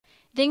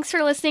Thanks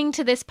for listening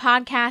to this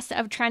podcast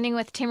of Trending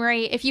with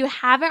Timmerie. If you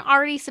haven't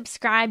already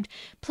subscribed,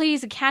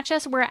 please catch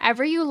us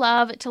wherever you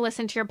love to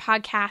listen to your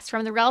podcast,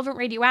 from the Relevant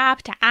Radio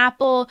app to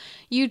Apple,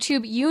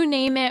 YouTube, you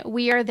name it,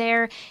 we are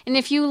there. And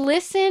if you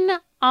listen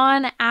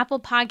on Apple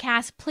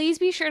Podcasts, please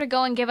be sure to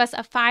go and give us a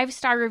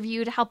 5-star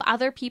review to help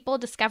other people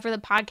discover the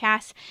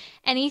podcast.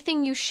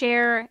 Anything you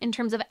share in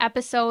terms of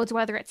episodes,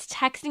 whether it's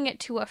texting it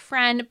to a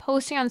friend,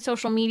 posting on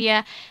social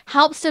media,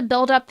 helps to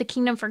build up the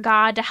kingdom for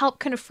God, to help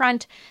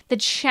confront the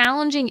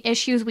challenging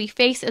issues we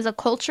face as a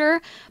culture,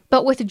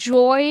 but with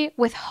joy,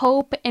 with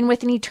hope, and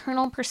with an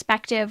eternal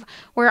perspective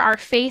where our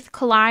faith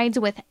collides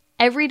with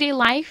everyday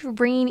life,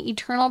 bringing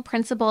eternal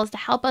principles to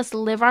help us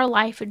live our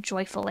life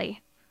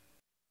joyfully.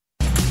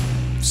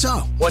 So,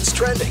 what's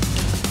trending?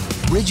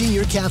 Bridging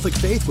your Catholic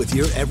faith with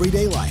your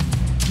everyday life.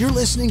 You're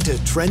listening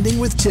to Trending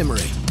with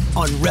Timmerie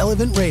on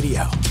Relevant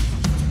Radio.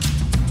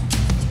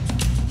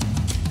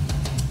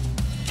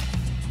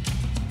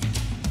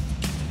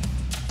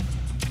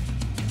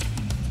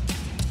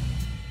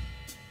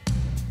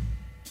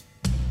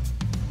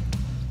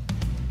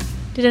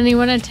 Did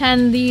anyone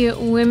attend the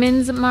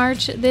Women's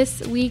March this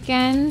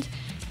weekend?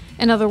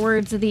 In other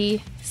words, the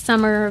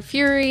Summer of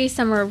Fury,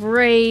 Summer of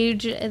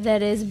Rage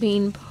that is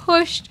being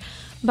pushed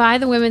by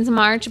the Women's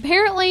March.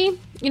 Apparently,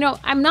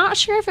 I'm not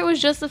sure if it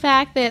was just the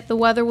fact that the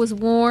weather was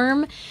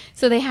warm,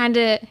 so they had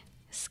to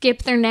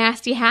skip their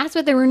nasty hats,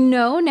 but there were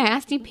no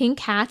nasty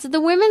pink hats at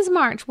the Women's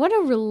March. What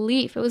a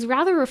relief. It was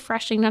rather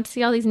refreshing not to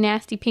see all these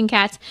nasty pink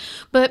hats,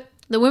 but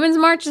the Women's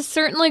March is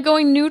certainly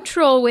going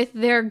neutral with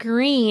their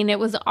green. It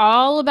was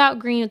all about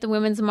green at the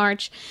Women's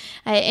March.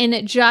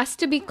 And just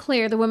to be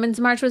clear, the Women's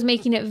March was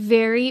making it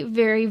very,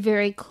 very,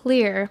 very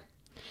clear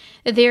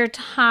that they're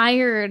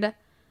tired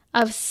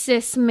of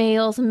cis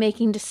males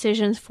making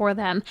decisions for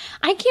them.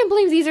 I can't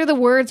believe these are the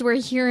words we're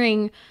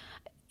hearing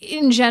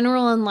in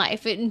general in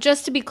life.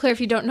 Just to be clear, if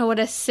you don't know what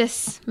a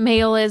cis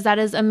male is, that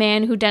is a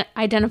man who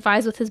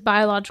identifies with his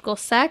biological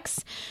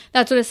sex.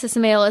 That's what a cis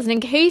male is. And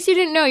in case you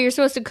didn't know, you're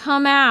supposed to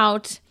come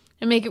out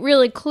and make it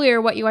really clear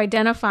what you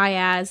identify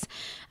as,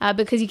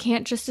 because you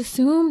can't just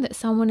assume that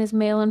someone is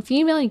male and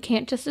female. You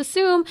can't just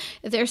assume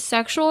that their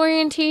sexual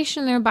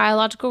orientation, their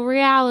biological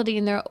reality,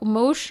 and their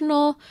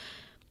emotional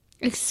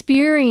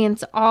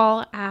experience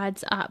all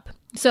adds up.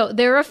 So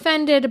they're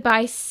offended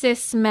by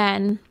cis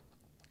men.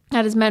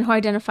 That is, men who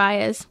identify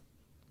as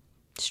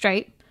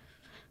straight,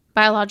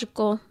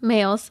 biological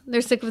males.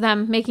 They're sick of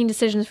them making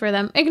decisions for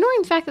them,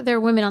 ignoring the fact that there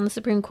are women on the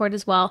Supreme Court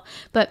as well.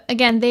 But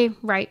again, they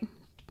write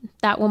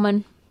that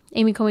woman,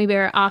 Amy Coney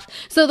Barrett, off.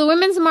 So the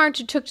Women's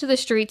March took to the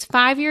streets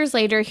 5 years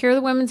later. Here the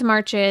Women's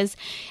March is.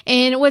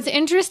 And what's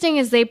interesting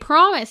is they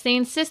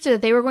insisted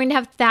that they were going to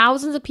have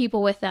thousands of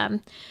people with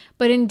them.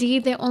 But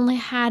indeed, they only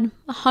had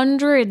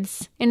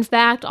hundreds. In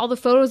fact, all the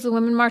photos of the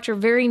Women's March are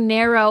very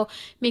narrow,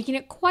 making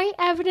it quite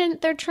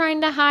evident they're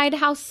trying to hide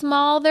how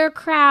small their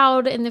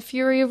crowd in the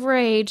Fury of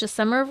Rage, the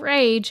Summer of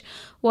Rage,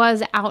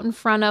 was out in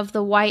front of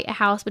the White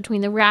House between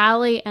the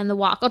rally and the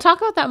walk. I'll talk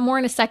about that more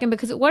in a second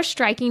because it was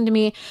striking to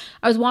me.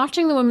 I was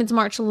watching the Women's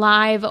March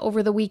live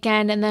over the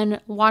weekend and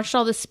then watched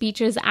all the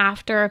speeches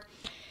after.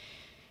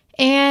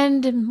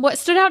 And what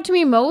stood out to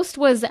me most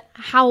was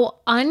how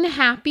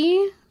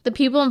unhappy the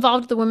people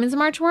involved at the Women's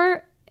March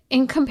were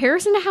in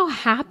comparison to how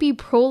happy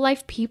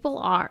pro-life people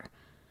are.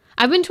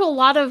 I've been to a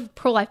lot of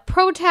pro-life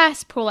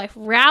protests, pro-life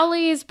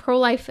rallies,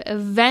 pro-life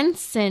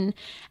events and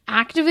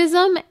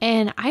activism,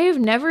 and I have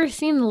never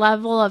seen the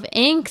level of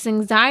angst,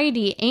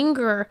 anxiety,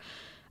 anger,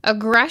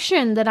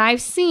 aggression that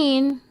I've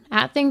seen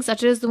at things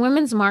such as the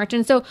Women's March.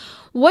 And so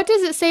what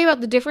does it say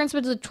about the difference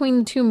between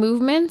the two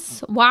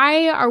movements?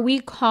 Why are we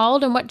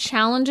called, and what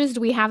challenges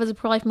do we have as a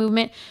pro-life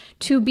movement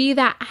to be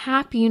that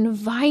happy,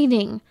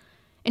 inviting,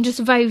 and just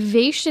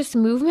vivacious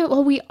movement?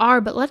 Well, we are,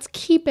 but let's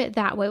keep it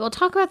that way. We'll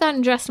talk about that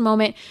in just a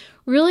moment.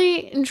 Really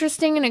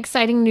interesting and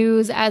exciting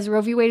news as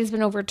Roe v. Wade has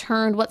been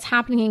overturned. What's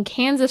happening in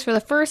Kansas for the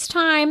first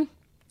time?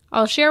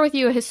 I'll share with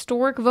you a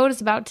historic vote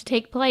is about to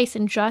take place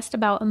in just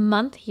about a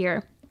month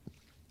here.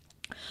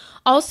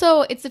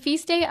 Also, it's the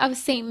feast day of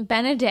Saint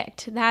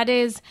Benedict. That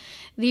is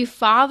the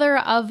father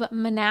of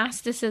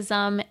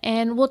monasticism.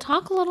 And we'll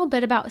talk a little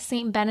bit about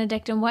Saint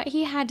Benedict and what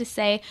he had to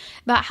say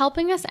about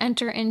helping us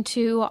enter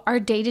into our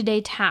day-to-day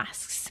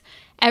tasks.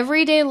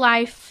 Everyday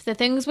life, the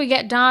things we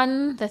get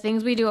done, the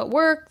things we do at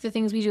work, the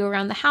things we do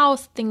around the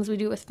house, things we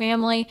do with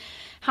family.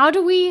 How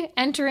do we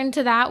enter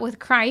into that with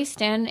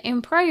Christ and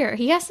in prayer?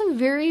 He has some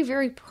very,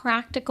 very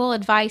practical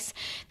advice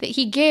that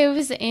he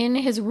gives in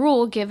his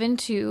rule given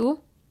to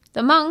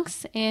the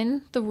monks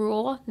in the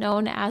rule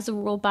known as the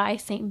Rule by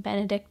St.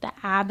 Benedict the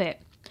Abbot.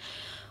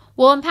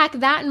 We'll unpack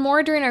that and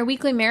more during our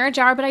weekly marriage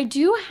hour, but I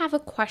do have a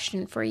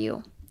question for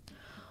you.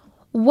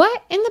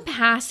 What in the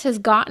past has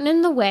gotten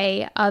in the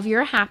way of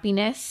your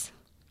happiness,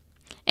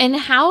 and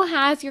how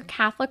has your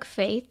Catholic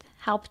faith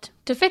helped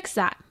to fix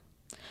that?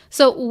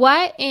 So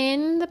what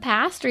in the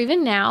past or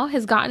even now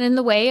has gotten in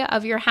the way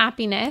of your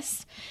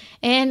happiness?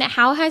 And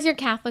how has your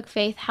Catholic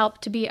faith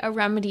helped to be a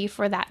remedy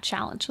for that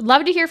challenge?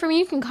 Love to hear from you.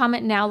 You can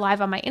comment now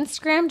live on my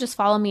Instagram. Just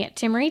follow me at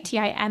Timmerie,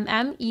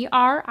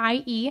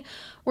 Timmerie.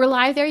 We're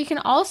live there. You can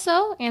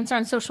also answer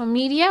on social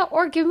media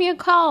or give me a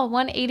call,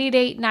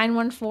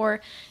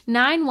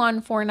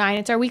 1-888-914-9149.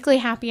 It's our weekly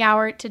happy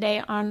hour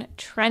today on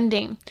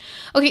Trending.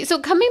 Okay, so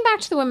coming back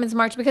to the Women's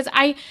March, because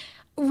I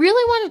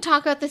really want to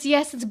talk about this.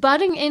 Yes, it's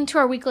butting into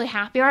our weekly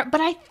happy hour,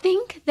 but I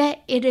think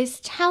that it is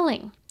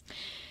telling.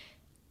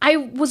 I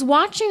was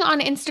watching on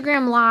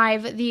Instagram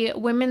Live the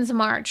Women's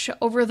March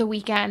over the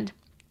weekend,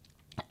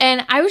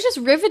 and I was just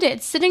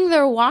riveted sitting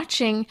there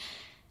watching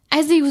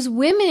as these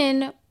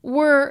women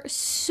were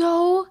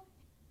so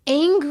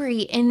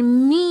angry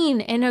and mean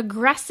and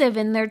aggressive,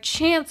 and their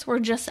chants were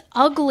just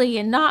ugly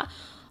and not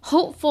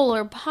hopeful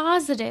or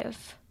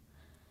positive.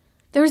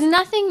 There was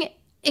nothing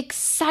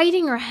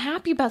exciting or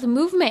happy about the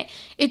movement.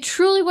 It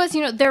truly was,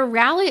 their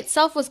rally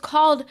itself was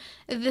called,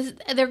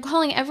 they're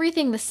calling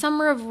everything the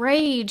Summer of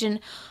Rage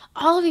and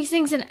all of these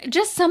things, and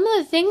just some of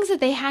the things that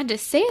they had to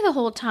say the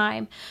whole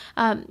time.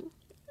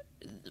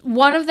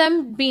 One of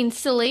them being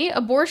silly,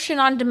 abortion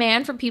on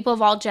demand for people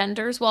of all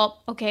genders.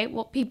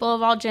 People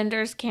of all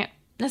genders can't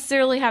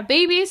necessarily have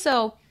babies,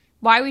 so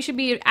why we should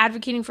be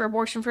advocating for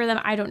abortion for them,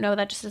 I don't know.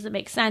 That just doesn't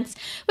make sense.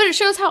 But it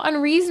shows how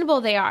unreasonable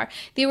they are.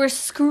 They were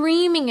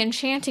screaming and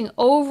chanting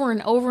over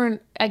and over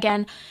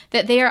again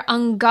that they are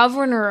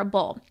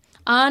ungovernable,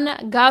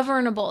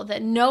 that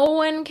no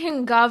one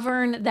can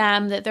govern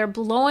them, that they're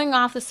blowing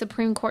off the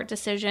Supreme Court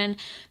decision.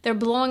 They're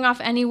blowing off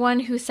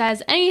anyone who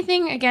says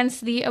anything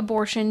against the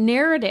abortion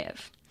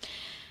narrative.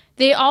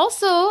 They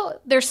also,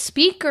 their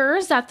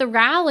speakers at the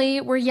rally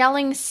were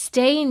yelling,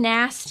 "Stay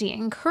nasty,"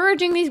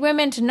 encouraging these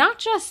women to not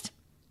just,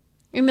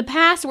 in the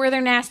past, wear their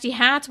nasty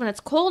hats when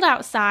it's cold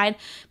outside,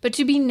 but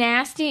to be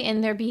nasty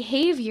in their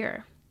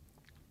behavior.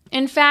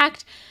 In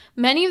fact,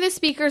 many of the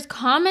speakers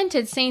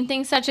commented saying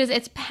things such as,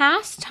 "It's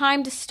past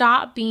time to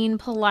stop being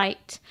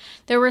polite."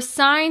 There were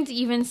signs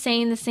even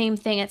saying the same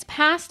thing. It's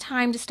past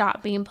time to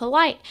stop being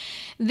polite.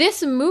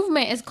 This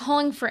movement is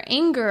calling for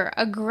anger,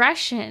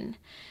 aggression.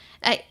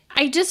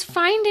 I just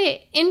find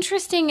it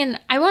interesting, and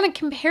I want to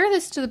compare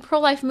this to the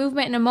pro-life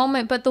movement in a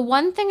moment, but the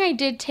one thing I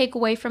did take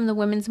away from the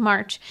Women's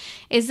March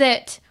is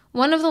that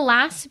one of the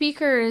last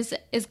speakers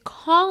is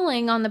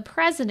calling on the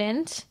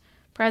President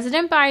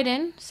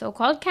Biden,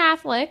 so-called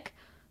Catholic,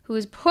 who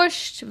has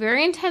pushed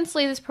very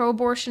intensely this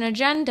pro-abortion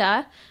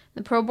agenda,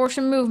 the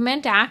pro-abortion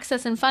movement,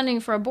 access and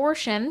funding for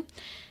abortion,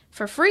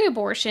 for free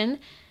abortion.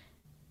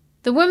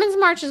 The Women's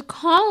March is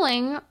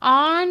calling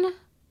on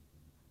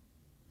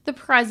the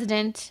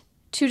President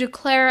to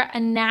declare a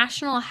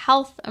national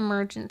health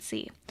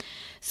emergency.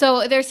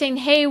 So they're saying,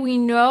 hey, we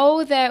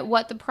know that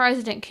what the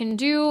president can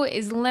do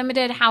is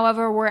limited.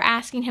 However, we're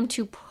asking him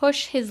to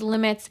push his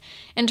limits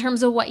in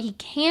terms of what he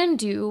can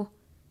do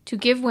to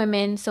give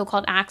women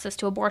so-called access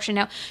to abortion.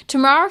 Now,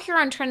 tomorrow here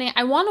on Trending,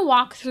 I want to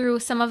walk through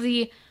some of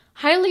the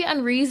highly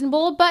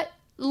unreasonable but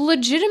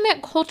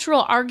legitimate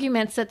cultural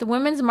arguments that the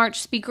Women's March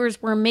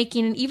speakers were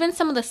making, and even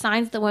some of the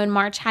signs the Women's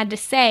March had to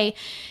say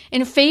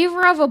in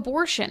favor of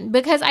abortion,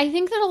 because I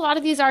think that a lot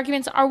of these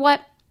arguments are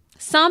what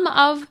some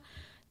of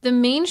the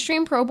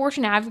mainstream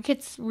pro-abortion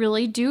advocates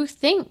really do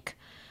think.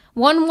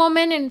 One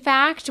woman, in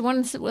fact, one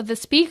of the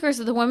speakers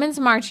of the Women's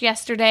March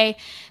yesterday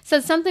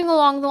said something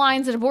along the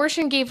lines that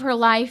abortion gave her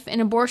life,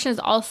 and abortion is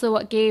also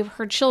what gave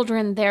her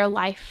children their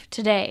life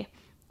today.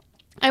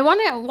 I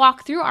want to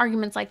walk through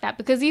arguments like that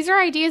because these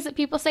are ideas that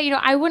people say,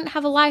 I wouldn't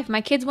have a life.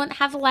 My kids wouldn't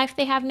have the life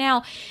they have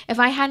now if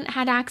I hadn't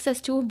had access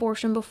to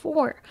abortion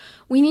before.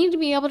 We need to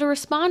be able to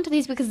respond to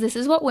these because this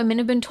is what women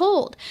have been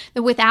told,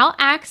 that without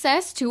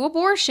access to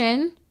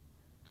abortion,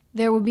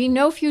 there would be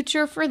no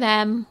future for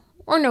them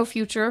or no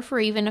future for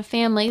even a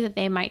family that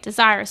they might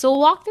desire. So we'll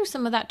walk through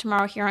some of that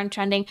tomorrow here on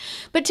Trending.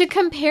 But to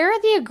compare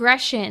the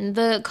aggression,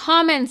 the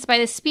comments by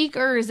the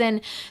speakers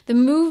and the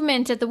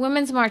movement at the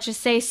Women's March to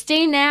say,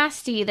 stay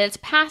nasty, that it's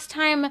past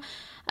time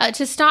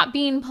to stop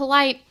being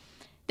polite,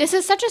 this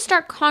is such a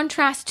stark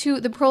contrast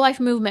to the pro-life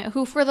movement,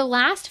 who for the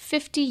last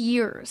 50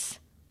 years,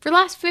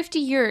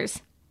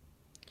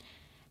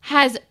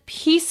 has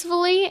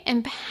peacefully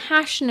and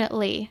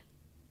passionately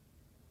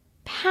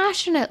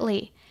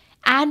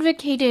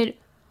advocated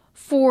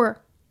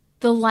for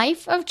the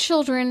life of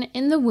children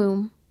in the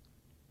womb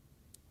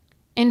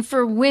and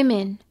for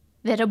women,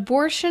 that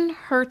abortion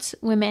hurts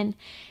women.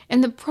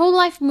 And the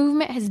pro-life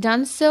movement has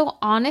done so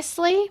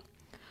honestly,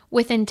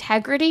 with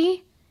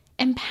integrity,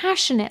 and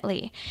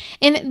passionately.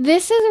 And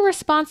this is a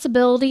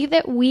responsibility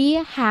that we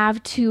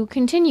have to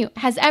continue.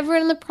 Has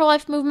everyone in the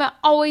pro-life movement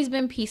always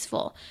been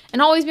peaceful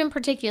and always been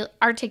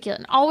articulate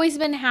and always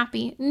been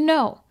happy?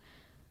 No.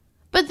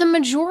 But the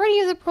majority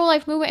of the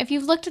pro-life movement, if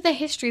you've looked at the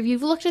history, if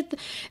you've looked at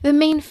the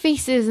main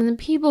faces and the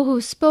people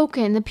who've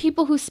spoken, the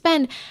people who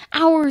spend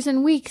hours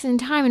and weeks and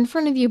time in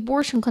front of the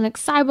abortion clinic,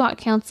 sidewalk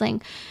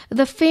counseling,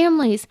 the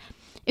families,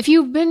 if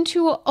you've been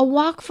to a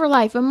walk for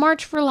life, a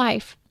march for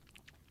life,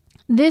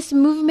 This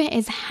movement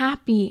is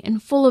happy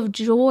and full of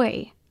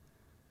joy.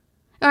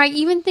 Or I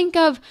even think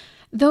of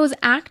those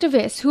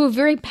activists who have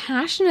very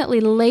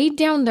passionately laid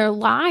down their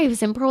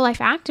lives in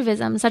pro-life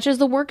activism, such as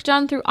the work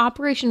done through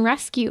Operation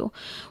Rescue,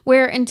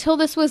 where until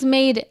this was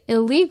made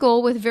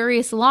illegal with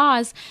various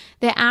laws,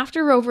 that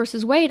after Roe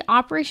versus Wade,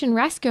 Operation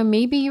Rescue,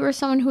 maybe you were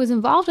someone who was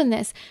involved in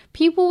this,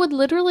 people would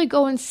literally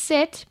go and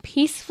sit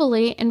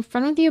peacefully in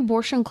front of the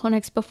abortion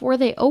clinics before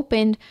they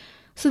opened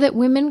so that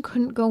women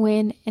couldn't go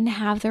in and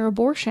have their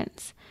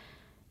abortions.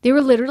 They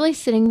were literally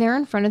sitting there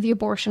in front of the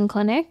abortion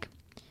clinic,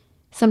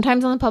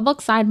 sometimes on the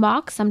public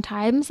sidewalk,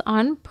 sometimes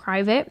on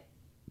private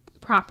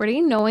property,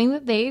 knowing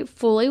that they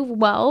fully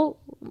well,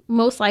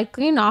 most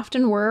likely and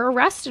often were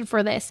arrested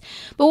for this.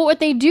 But what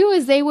they do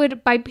is they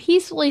would, by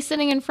peacefully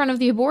sitting in front of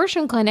the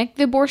abortion clinic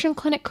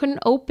couldn't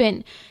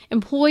open.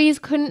 Employees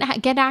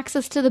couldn't get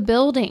access to the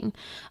building.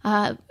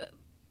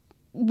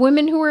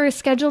 Women who were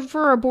scheduled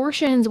for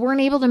abortions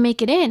weren't able to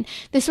make it in.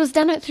 This was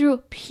done through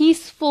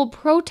peaceful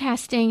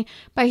protesting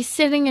by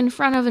sitting in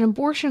front of an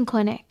abortion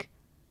clinic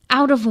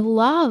out of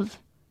love,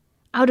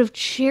 out of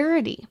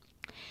charity.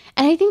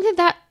 And I think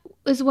that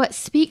is what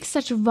speaks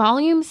such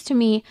volumes to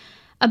me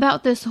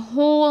about this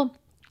whole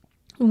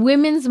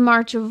women's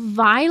march of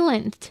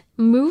violent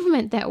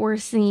movement that we're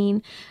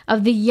seeing,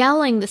 of the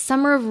yelling, the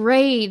summer of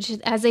rage,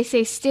 as they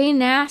say, stay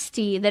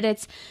nasty, that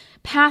it's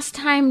past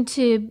time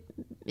to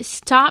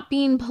stop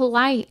being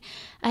polite,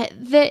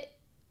 that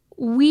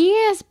we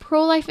as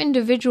pro-life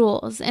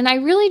individuals, and I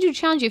really do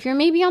challenge you, if you're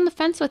maybe on the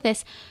fence with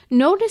this,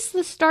 notice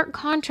the stark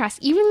contrast,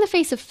 even in the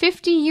face of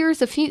 50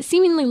 years of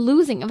seemingly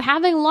losing, of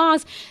having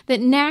laws that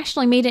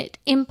nationally made it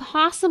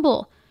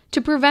impossible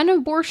to prevent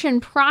abortion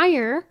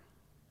prior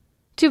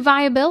to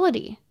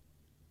viability,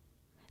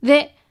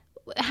 that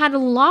had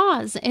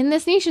laws in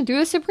this nation through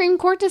a Supreme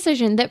Court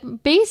decision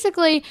that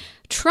basically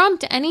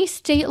trumped any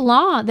state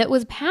law that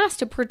was passed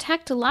to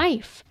protect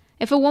life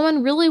if a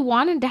woman really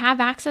wanted to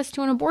have access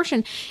to an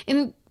abortion.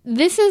 And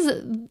this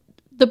is,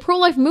 the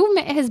pro-life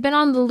movement has been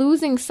on the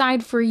losing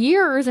side for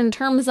years in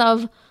terms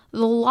of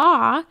the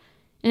law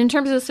and in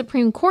terms of the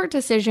Supreme Court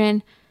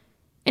decision.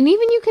 And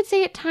even you could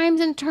say at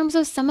times in terms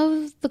of some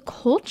of the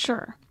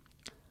culture.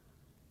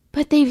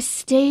 But they've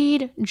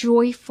stayed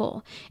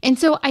joyful. And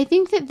so I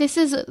think that this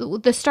is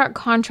the stark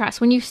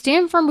contrast. When you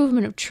stand for a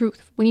movement of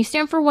truth, when you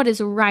stand for what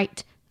is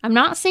right, I'm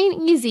not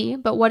saying easy,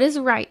 but what is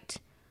right.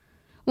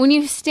 When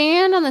you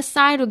stand on the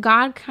side of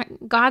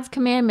God's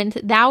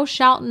commandment, thou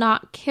shalt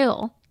not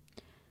kill,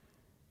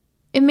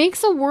 it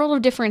makes a world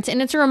of difference.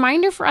 And it's a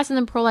reminder for us in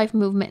the pro-life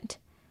movement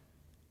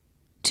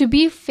to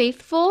be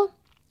faithful,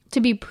 to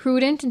be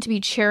prudent, and to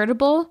be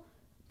charitable.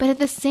 But at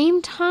the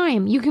same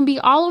time, you can be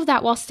all of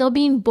that while still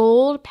being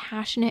bold,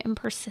 passionate, and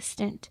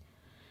persistent.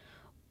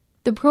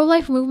 The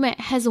pro-life movement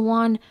has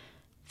won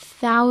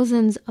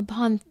thousands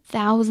upon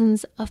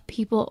thousands of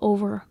people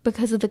over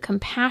because of the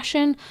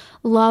compassion,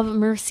 love,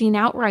 mercy, and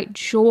outright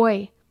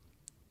joy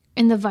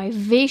and the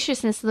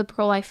vivaciousness of the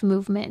pro-life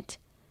movement.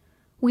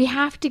 We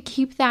have to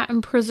keep that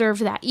and preserve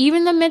that,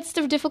 even in the midst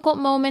of difficult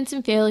moments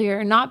and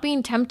failure, not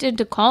being tempted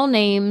to call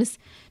names,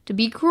 to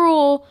be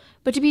cruel,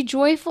 but to be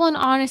joyful and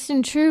honest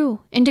and true,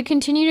 and to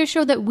continue to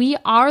show that we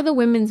are the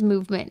women's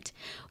movement.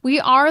 We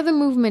are the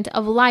movement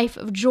of life,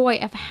 of joy,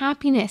 of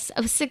happiness,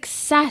 of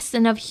success,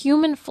 and of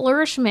human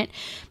flourishment,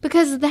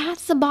 because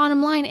that's the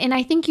bottom line. And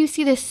I think you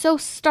see this so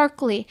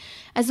starkly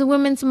as the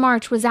Women's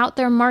March was out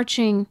there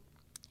marching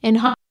in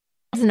hundreds,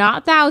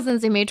 not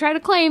thousands. They may try to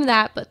claim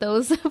that, but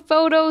those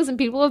photos and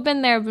people who have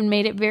been there have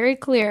made it very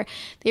clear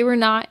they were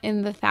not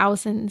in the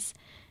thousands.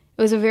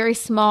 It was a very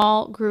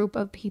small group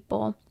of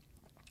people.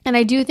 And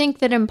I do think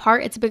that in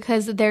part it's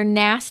because their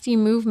nasty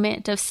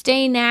movement of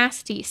stay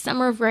nasty,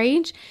 summer of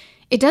rage,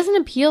 it doesn't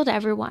appeal to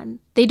everyone.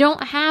 They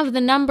don't have the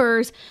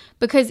numbers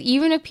because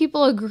even if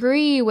people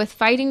agree with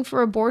fighting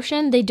for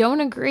abortion, they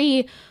don't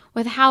agree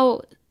with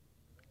how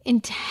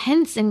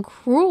intense and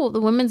cruel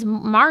the Women's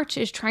March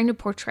is trying to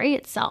portray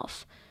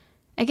itself.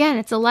 Again,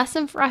 it's a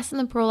lesson for us in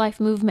the pro-life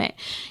movement.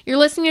 You're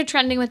listening to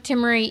Trending with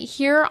Timmerie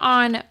here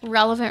on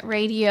Relevant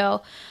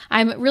Radio.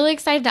 I'm really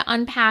excited to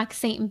unpack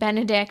St.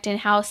 Benedict and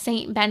how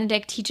St.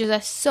 Benedict teaches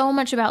us so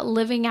much about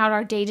living out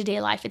our day-to-day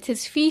life. It's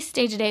his feast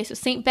day today, so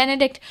St.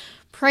 Benedict,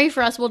 pray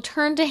for us. We'll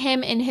turn to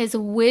him in his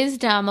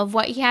wisdom of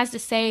what he has to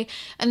say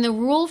and the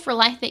rule for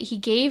life that he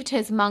gave to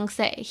his monks,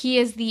 that he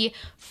is the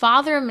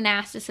father of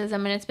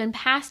monasticism, and it's been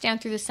passed down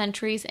through the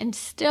centuries and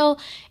still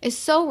is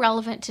so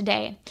relevant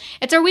today.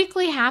 It's our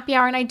weekly happy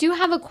hour, and I do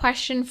have a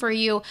question for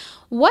you.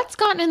 What's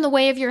gotten in the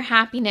way of your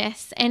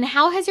happiness, and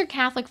how has your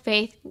Catholic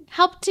faith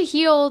helped to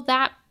heal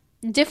that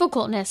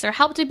difficultness or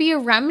helped to be a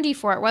remedy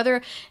for it,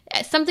 whether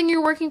it's something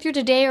you're working through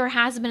today or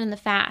has been in the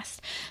past?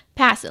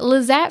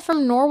 Lizette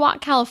from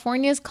Norwalk,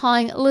 California is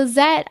calling.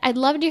 Lizette, I'd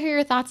love to hear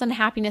your thoughts on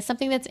happiness,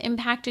 something that's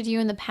impacted you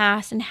in the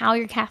past and how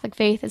your Catholic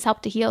faith has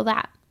helped to heal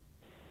that.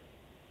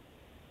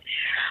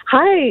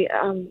 Hi,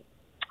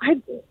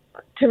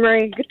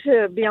 Timmerie. Good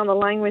to be on the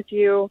line with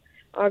you.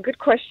 Good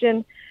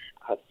question.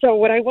 So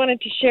what I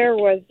wanted to share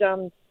was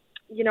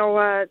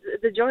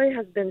The joy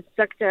has been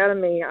sucked out of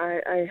me.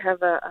 I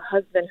have a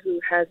husband who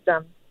has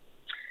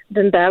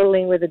been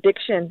battling with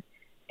addiction,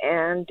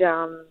 and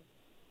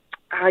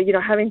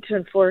having to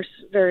enforce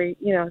very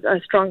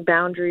strong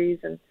boundaries,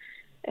 and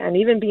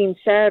even being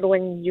sad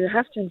when you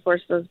have to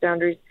enforce those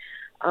boundaries.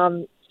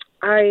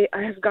 I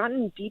have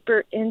gotten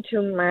deeper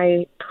into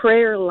my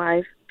prayer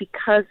life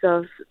because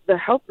of the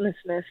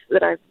helplessness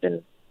that I've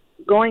been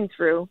going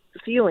through, the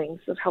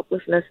feelings of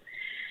helplessness.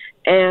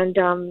 And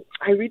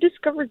I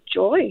rediscovered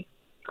joy,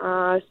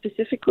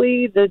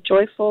 specifically the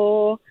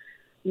joyful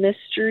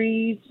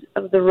mysteries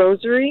of the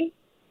Rosary.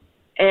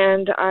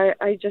 And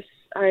I just,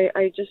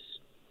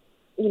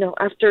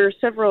 after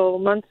several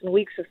months and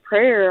weeks of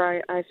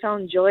prayer, I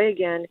found joy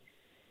again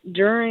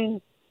during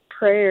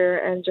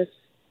prayer, and just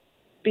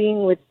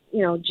being with,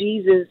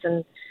 Jesus,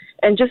 and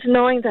just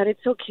knowing that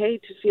it's okay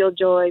to feel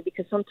joy,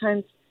 because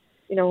sometimes,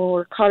 when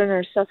we're caught in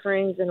our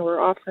sufferings and we're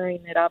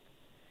offering it up,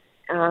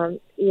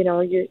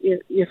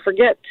 you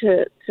forget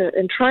to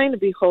in trying to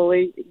be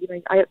holy.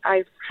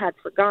 I've had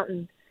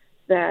forgotten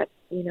that,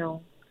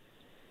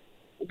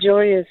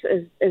 joy is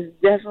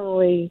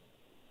definitely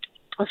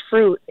a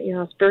fruit,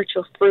 a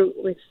spiritual fruit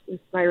with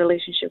my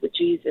relationship with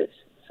Jesus.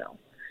 So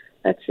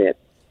that's it.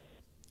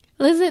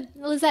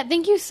 Lizette,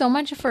 thank you so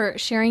much for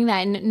sharing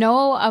that, and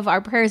know of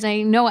our prayers.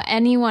 I know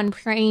anyone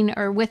praying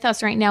or with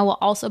us right now will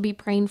also be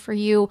praying for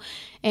you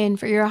and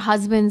for your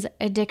husband's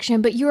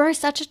addiction. But you are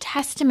such a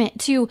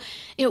testament to,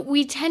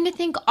 we tend to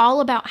think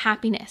all about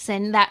happiness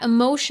and that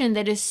emotion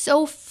that is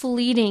so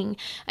fleeting.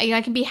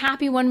 I can be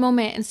happy one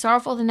moment and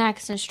sorrowful the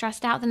next and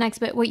stressed out the next.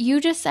 But what you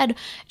just said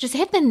just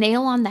hit the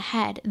nail on the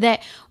head,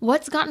 that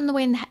what's gotten in the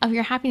way of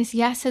your happiness,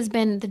 yes, has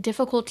been the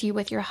difficulty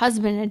with your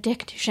husband and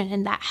addiction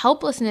and that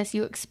helplessness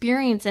you experience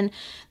and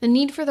the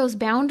need for those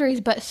boundaries.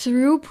 But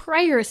through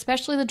prayer,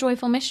 especially the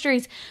joyful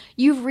mysteries,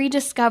 you've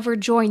rediscovered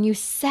joy. And you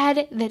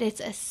said that it's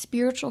a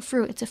spiritual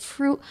fruit. It's a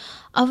fruit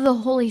of the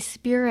Holy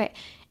Spirit.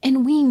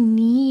 And we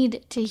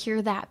need to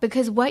hear that,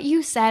 because what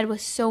you said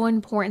was so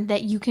important,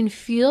 that you can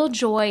feel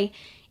joy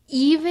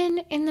even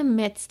in the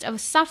midst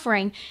of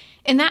suffering.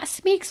 And that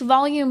speaks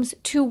volumes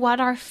to what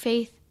our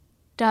faith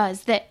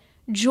does, that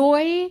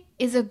joy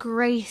is a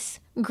grace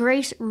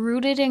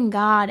rooted in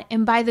God.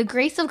 And by the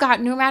grace of God,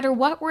 no matter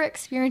what we're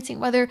experiencing,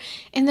 whether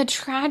in the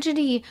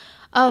tragedy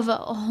of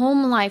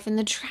home life and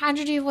the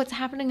tragedy of what's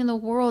happening in the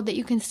world, that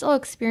you can still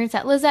experience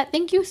that. Lizette,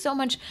 thank you so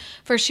much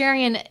for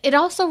sharing. And it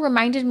also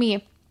reminded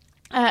me,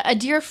 a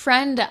dear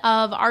friend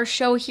of our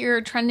show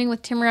here, Trending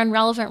with Timmerie on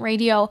Relevant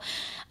Radio,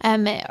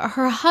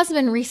 her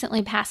husband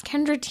recently passed,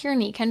 Kendra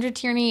Tierney. Kendra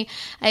Tierney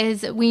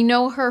we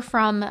know her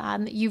from,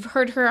 you've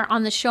heard her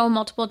on the show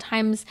multiple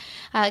times,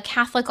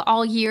 Catholic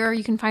All Year.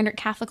 You can find her at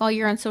Catholic All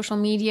Year on social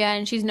media,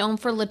 and she's known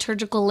for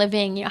liturgical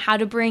living, how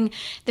to bring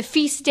the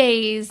feast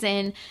days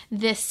and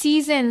the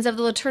seasons of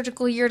the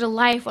liturgical year to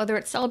life, whether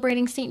it's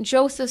celebrating St.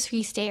 Joseph's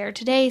feast day or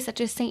today,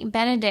 such as St.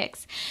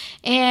 Benedict's.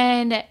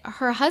 And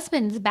her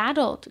husband's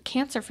battled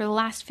cancer for the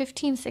last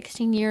 15,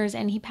 16 years,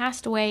 and he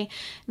passed away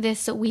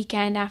this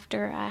weekend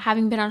after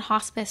having been on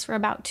hospice for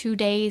about 2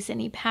 days. And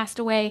he passed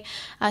away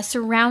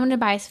surrounded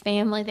by his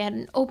family. They had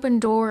an open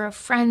door of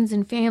friends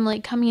and family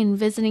coming and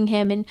visiting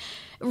him, and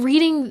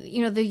reading,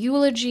 the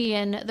eulogy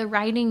and the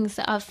writings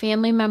of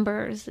family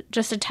members,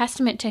 just a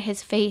testament to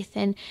his faith,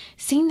 and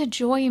seeing the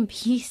joy and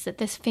peace that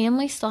this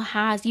family still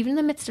has, even in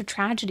the midst of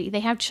tragedy. They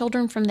have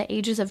children from the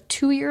ages of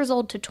 2 years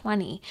old to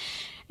 20.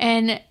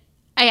 And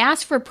I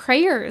asked for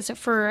prayers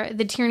for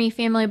the Tierney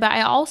family, but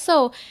I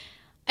also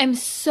am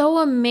so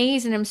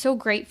amazed and I'm so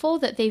grateful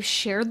that they've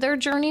shared their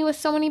journey with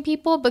so many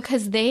people,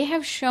 because they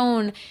have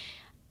shown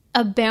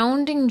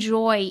abounding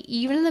joy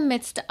even in the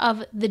midst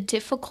of the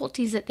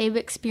difficulties that they've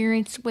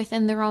experienced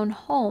within their own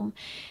home.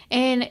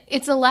 And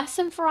it's a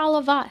lesson for all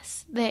of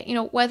us that,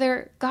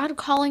 whether God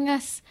calling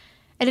us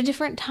at a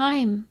different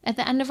time at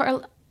the end of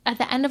our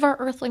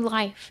earthly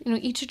life,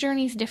 each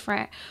journey is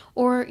different,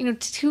 or,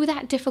 to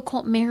that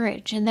difficult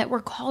marriage, and that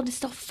we're called to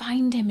still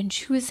find him and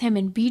choose him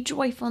and be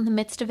joyful in the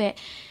midst of it.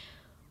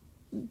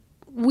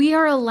 We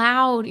are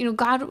allowed,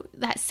 God,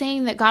 that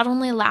saying that God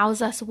only allows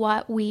us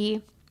what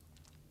we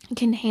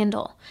can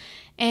handle.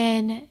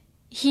 And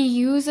he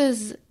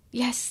uses,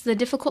 yes, the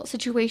difficult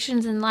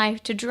situations in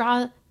life to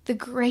draw the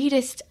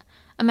greatest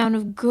amount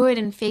of good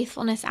and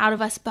faithfulness out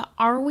of us. But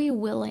are we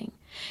willing?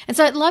 And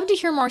so I'd love to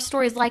hear more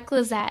stories like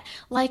Lizette,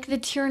 like the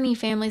Tierney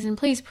families, and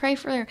please pray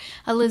for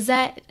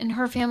Lizette and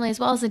her family as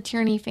well as the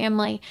Tierney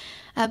family.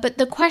 But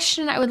the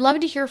question I would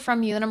love to hear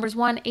from you, the number is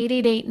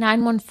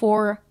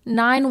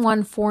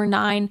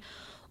 1-888-914-9149.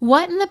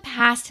 What in the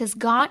past has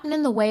gotten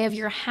in the way of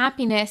your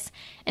happiness,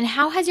 and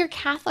how has your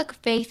Catholic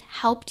faith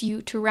helped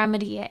you to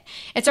remedy it?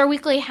 It's our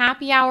weekly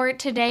happy hour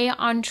today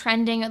on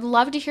Trending. I'd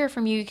love to hear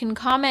from you. You can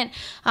comment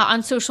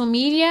on social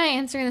media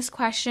answering this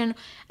question,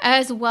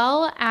 as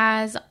well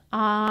as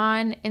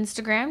on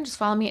Instagram. Just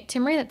follow me at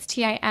Timmerie. That's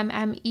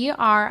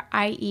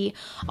Timmerie.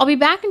 I'll be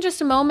back in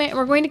just a moment, and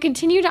we're going to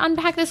continue to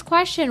unpack this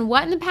question.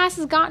 What in the past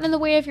has gotten in the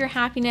way of your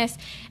happiness,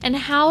 and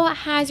how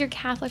has your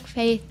Catholic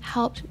faith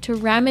helped to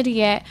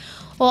remedy it?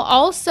 We'll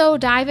also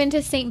dive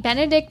into St.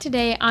 Benedict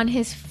today on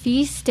his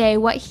feast day,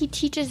 what he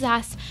teaches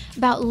us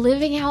about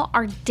living out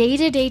our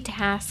day-to-day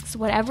tasks,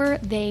 whatever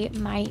they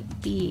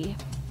might be.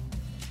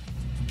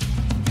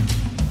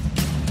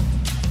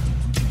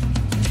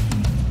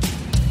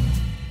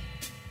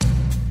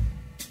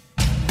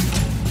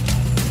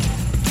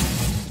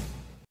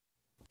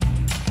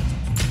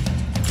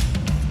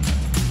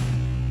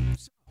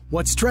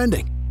 What's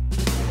trending?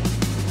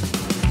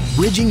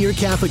 Bridging your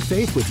Catholic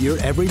faith with your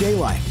everyday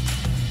life.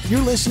 You're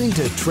listening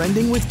to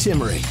Trending with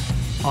Timmerie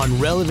on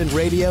Relevant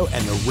Radio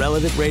and the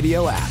Relevant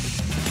Radio app.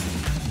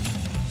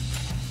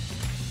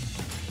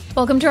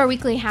 Welcome to our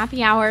weekly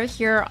happy hour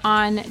here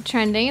on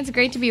Trending. It's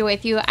great to be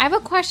with you. I have a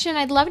question.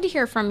 I'd love to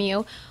hear from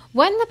you.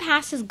 What in the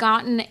past has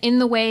gotten in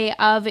the way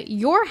of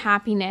your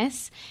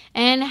happiness,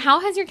 and how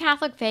has your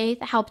Catholic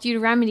faith helped you to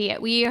remedy it?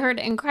 We heard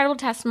incredible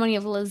testimony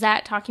of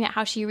Lizette talking about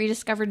how she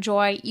rediscovered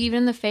joy even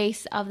in the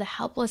face of the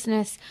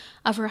helplessness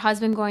of her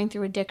husband going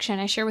through addiction.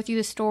 I share with you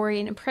the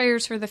story and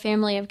prayers for the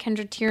family of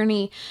Kendra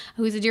Tierney,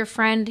 who is a dear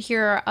friend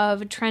here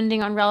of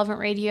Trending on Relevant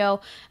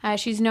Radio.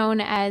 She's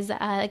known as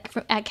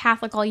at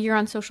Catholic All Year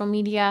on social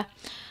media.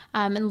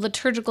 And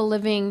Liturgical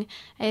Living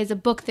is a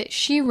book that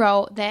she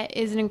wrote that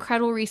is an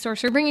incredible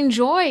resource for bringing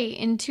joy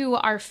into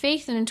our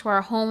faith and into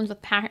our homes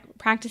with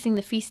practicing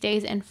the feast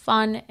days in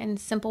fun and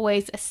simple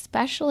ways,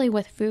 especially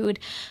with food.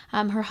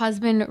 Her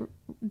husband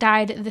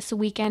died this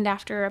weekend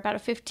after about a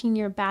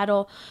 15-year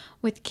battle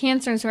with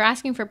cancer, and so we're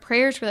asking for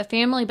prayers for the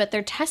family, but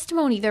their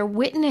testimony, their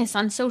witness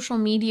on social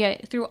media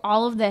through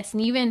all of this,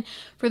 and even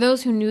for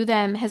those who knew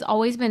them, has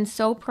always been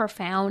so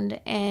profound.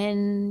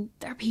 And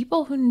there are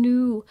people who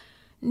knew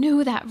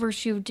that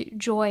virtue of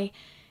joy.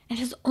 It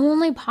is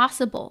only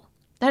possible.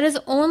 That is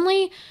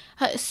only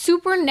a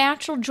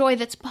supernatural joy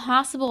that's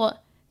possible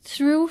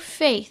through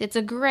faith. It's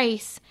a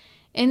grace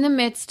in the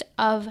midst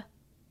of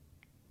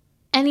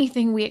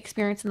anything we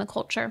experience in the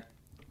culture.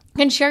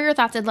 And share your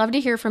thoughts. I'd love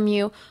to hear from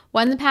you.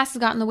 What in the past has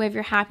gotten in the way of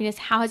your happiness?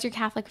 How has your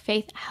Catholic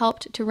faith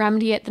helped to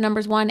remedy it? The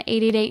number's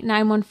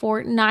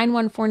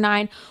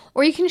 1-888-914-9149.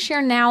 Or you can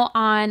share now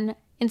on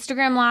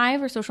Instagram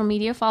Live or social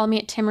media. Follow me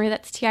at Timmerie.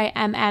 That's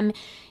Timmerie.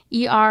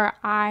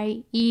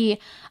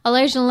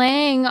 Elijah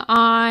Lang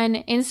on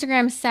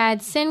Instagram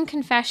said, sin,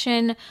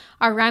 confession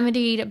are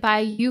remedied by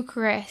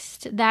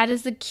Eucharist. That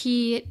is the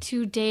key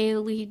to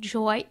daily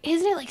joy.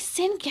 Isn't it? Like,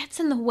 sin gets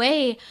in the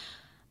way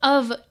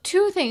of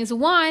two things.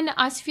 One,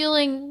 us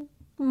feeling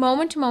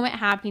moment-to-moment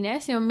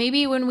happiness.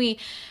 Maybe when we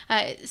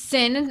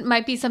sin, it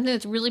might be something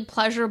that's really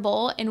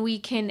pleasurable and we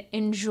can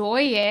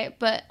enjoy it,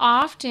 but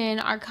often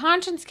our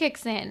conscience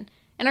kicks in.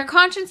 And our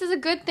conscience is a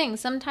good thing.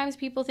 Sometimes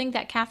people think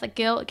that Catholic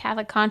guilt,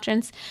 Catholic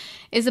conscience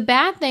is a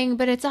bad thing,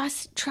 but it's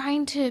us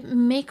trying to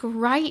make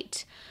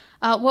right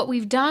what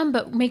we've done,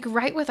 but make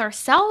right with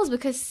ourselves,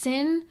 because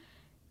sin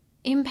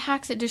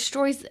impacts, it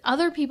destroys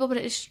other people, but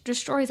it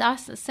destroys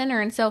us, the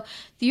sinner. And so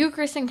the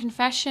Eucharist and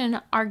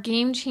confession are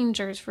game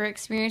changers for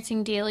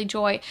experiencing daily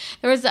joy.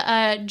 There was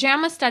a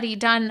JAMA study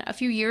done a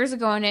few years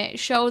ago, and it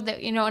showed that,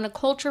 in a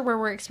culture where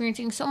we're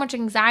experiencing so much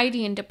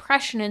anxiety and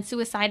depression and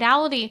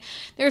suicidality,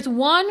 there's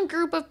one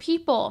group of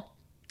people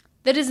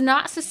that is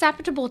not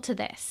susceptible to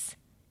this.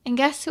 And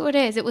guess who it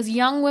is? It was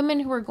young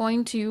women who are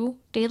going to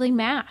daily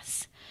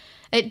mass.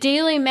 That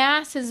daily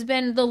mass has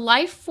been the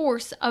life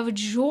force of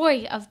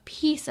joy, of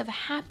peace, of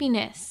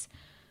happiness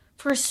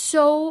for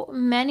so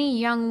many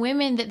young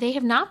women, that they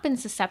have not been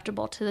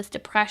susceptible to this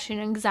depression,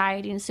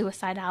 anxiety, and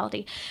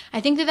suicidality.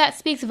 I think that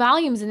speaks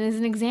volumes and is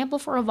an example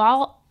for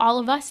all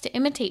of us to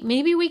imitate.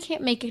 Maybe we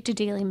can't make it to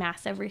daily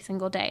mass every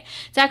single day.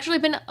 It's actually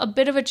been a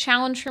bit of a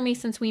challenge for me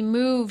since we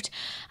moved.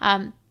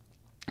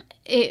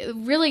 It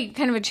really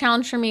kind of a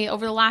challenge for me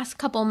over the last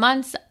couple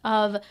months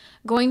of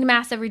going to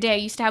mass every day. I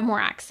used to have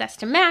more access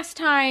to mass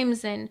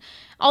times and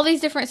all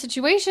these different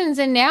situations.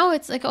 And now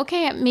it's like,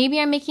 okay, maybe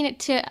I'm making it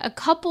to a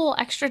couple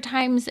extra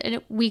times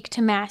a week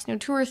to mass, 2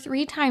 or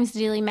 3 times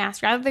daily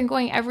mass rather than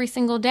going every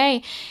single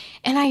day.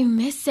 And I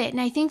miss it. And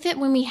I think that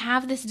when we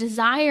have this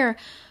desire,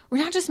 we're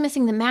not just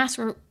missing the mass,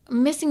 we're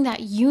missing that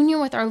union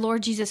with our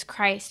Lord Jesus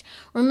Christ.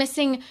 We're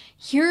missing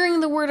hearing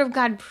the word of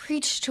God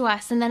preached to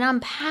us and then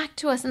unpacked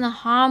to us in the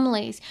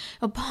homilies,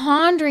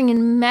 pondering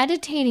and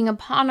meditating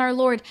upon our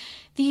Lord.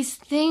 These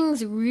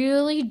things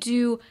really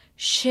do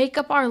shake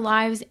up our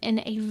lives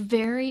in a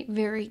very,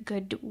 very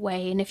good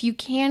way. And if you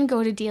can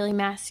go to daily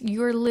mass,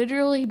 you're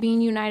literally being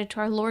united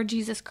to our Lord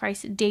Jesus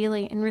Christ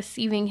daily and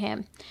receiving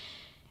him.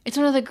 It's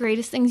one of the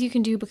greatest things you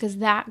can do, because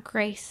that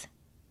grace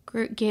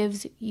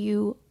gives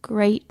you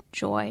great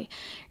joy.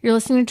 You're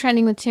listening to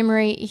Trending with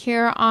Timmerie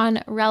here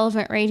on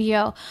Relevant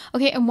Radio.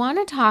 Okay, I want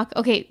to talk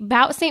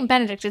about St.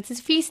 Benedict. It's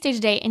his feast day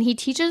today, and he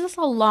teaches us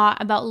a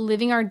lot about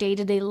living our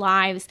day-to-day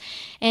lives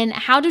and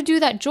how to do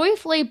that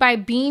joyfully by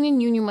being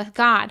in union with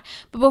God.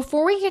 But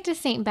before we get to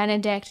St.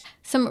 Benedict,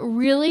 some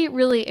really,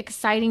 really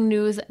exciting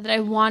news that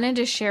I wanted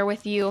to share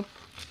with you.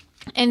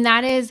 And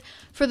that is,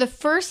 for the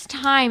first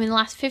time in the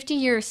last 50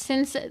 years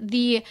since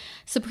the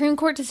Supreme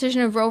Court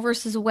decision of Roe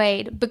versus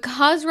Wade,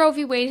 because Roe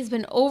v. Wade has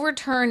been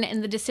overturned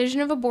and the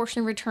decision of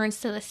abortion returns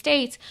to the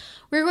states,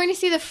 we're going to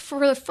see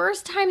for the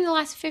first time in the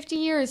last 50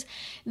 years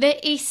that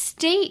a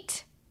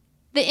state,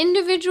 the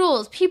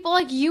individuals, people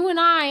like you and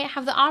I,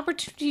 have the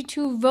opportunity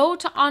to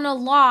vote on a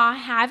law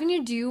having to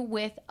do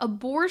with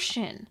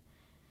abortion.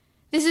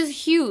 This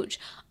is huge.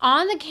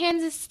 On the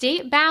Kansas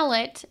state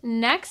ballot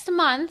next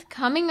month,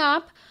 coming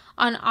up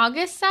on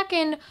August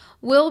 2nd,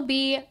 will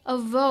be a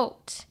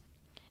vote.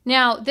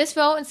 Now, this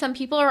vote, and some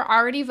people are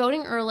already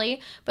voting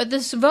early, but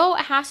this vote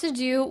has to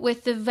do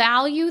with the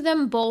Value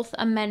Them Both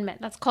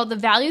Amendment. That's called the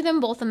Value Them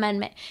Both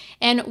Amendment.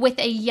 And with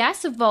a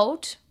yes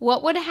vote,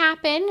 what would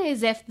happen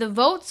is if the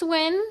votes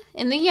win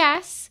in the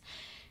yes,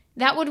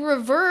 that would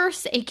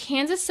reverse a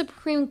Kansas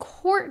Supreme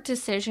Court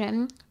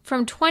decision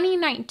from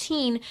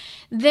 2019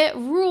 that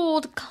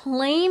ruled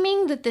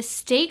claiming that the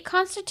state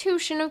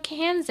constitution of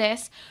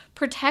Kansas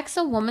protects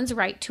a woman's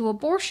right to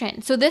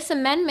abortion. So this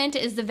amendment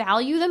is the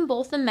Value Them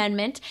Both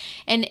Amendment,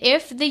 and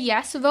if the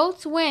yes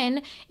votes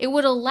win, it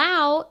would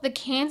allow the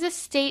Kansas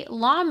state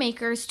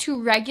lawmakers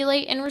to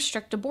regulate and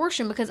restrict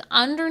abortion, because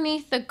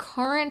underneath the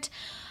current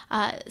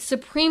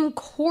Supreme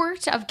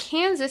Court of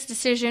Kansas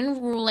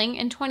decision ruling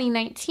in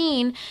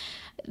 2019,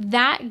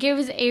 that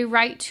gives a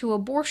right to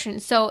abortion.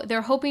 So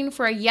they're hoping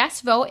for a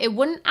yes vote. It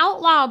wouldn't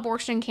outlaw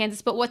abortion in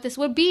Kansas, but what this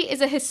would be is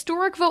a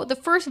historic vote, the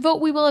first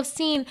vote we will have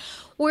seen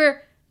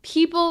where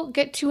people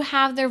get to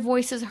have their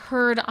voices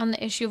heard on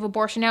the issue of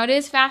abortion. Now, it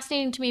is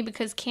fascinating to me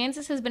because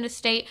Kansas has been a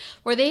state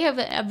where they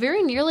have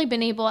very nearly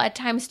been able at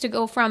times to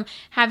go from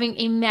having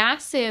a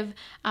massive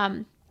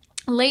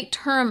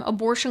late-term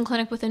abortion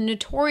clinic with a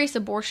notorious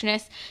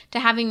abortionist to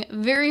having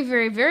very,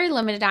 very, very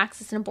limited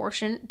access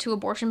to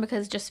abortion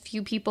because just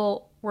few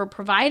people were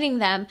providing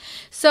them.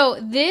 So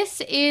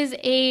this is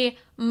a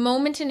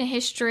moment in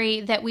history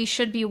that we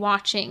should be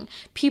watching.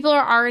 People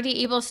are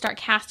already able to start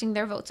casting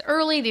their votes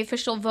early. The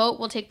official vote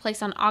will take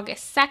place on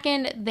August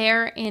 2nd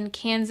there in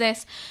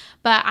Kansas.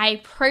 But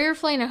I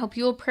prayerfully, and I hope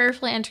you will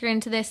prayerfully enter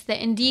into this,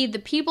 that indeed the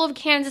people of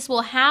Kansas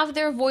will have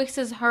their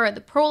voices heard.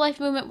 The pro-life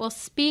movement will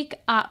speak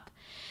up,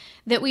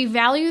 that we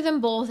value them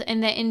both,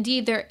 and that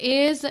indeed there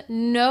is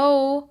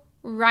no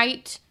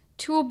right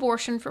to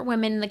abortion for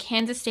women in the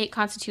Kansas state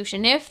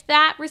constitution. If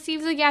that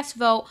receives a yes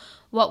vote,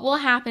 what will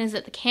happen is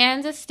that the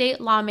Kansas state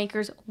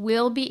lawmakers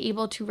will be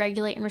able to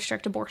regulate and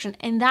restrict abortion,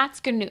 and that's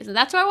good news. And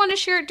that's why I want to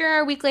share it during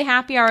our weekly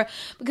happy hour,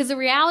 because the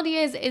reality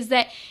is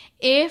that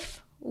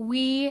if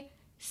we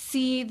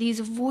see these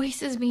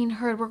voices being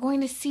heard, we're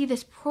going to see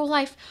this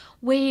pro-life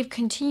wave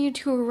continue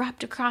to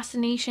erupt across the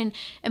nation.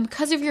 And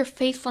because of your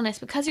faithfulness,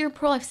 because of your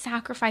pro-life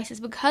sacrifices,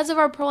 because of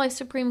our pro-life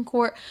Supreme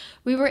Court,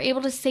 we were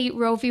able to see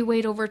Roe v.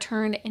 Wade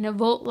overturned, and a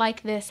vote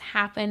like this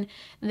happen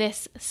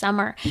this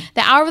summer.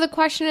 The hour of the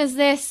question is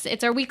this.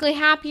 It's our weekly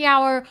happy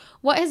hour.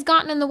 What has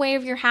gotten in the way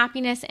of your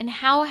happiness, and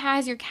how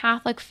has your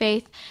Catholic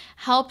faith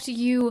helped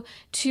you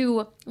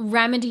to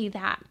remedy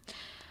that?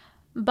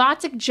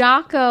 Batik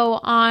Jocko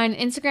on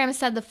Instagram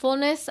said, the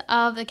fullness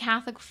of the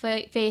Catholic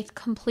faith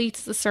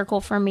completes the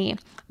circle for me.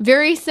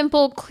 Very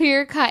simple,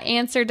 clear-cut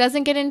answer.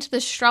 Doesn't get into the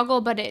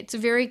struggle, but it's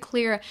very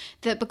clear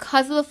that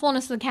because of the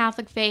fullness of the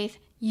Catholic faith,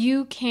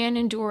 you can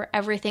endure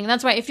everything.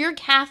 That's why if you're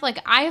Catholic,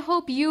 I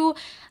hope you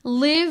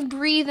live,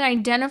 breathe, and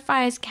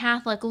identify as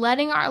Catholic,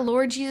 letting our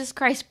Lord Jesus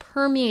Christ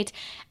permeate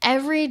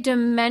every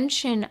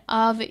dimension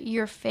of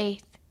your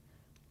faith.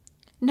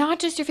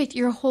 Not just your faith,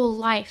 your whole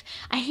life.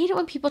 I hate it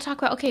when people talk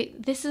about, okay,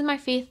 this is my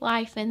faith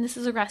life and this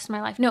is the rest of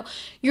my life. No,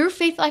 your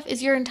faith life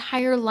is your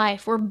entire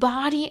life. We're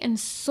body and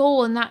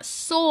soul, and that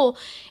soul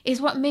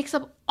is what makes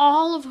up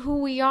all of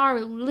who we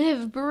are,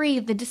 live,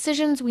 breathe, the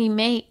decisions we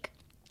make.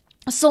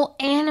 Soul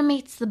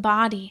animates the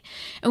body,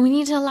 and we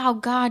need to allow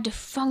God to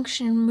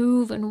function,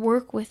 move, and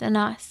work within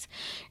us.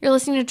 You're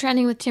listening to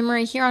Trending with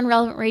Timmerie here on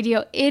Relevant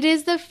Radio. It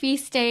is the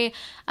feast day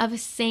of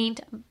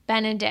Saint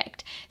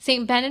Benedict.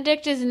 Saint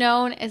Benedict is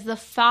known as the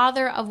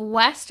father of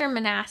Western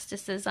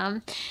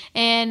monasticism,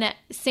 and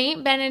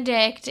Saint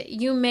Benedict,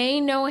 you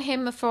may know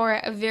him for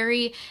a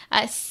very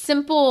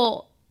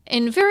simple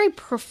and very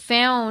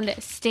profound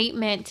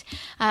statement,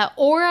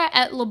 Ora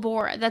et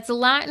labora. That's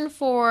Latin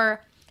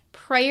for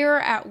prayer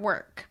at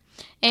work.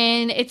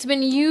 And it's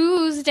been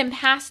used and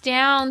passed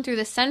down through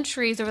the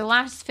centuries over the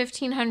last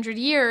 1,500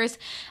 years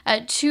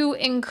to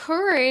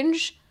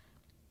encourage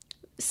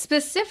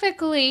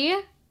specifically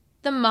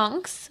the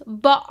monks,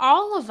 but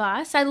all of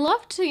us. I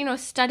love to,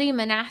 study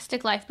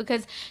monastic life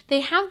because they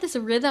have this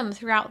rhythm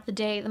throughout the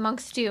day, the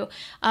monks do,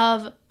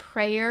 of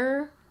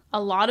prayer, a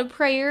lot of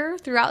prayer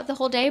throughout the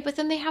whole day, but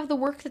then they have the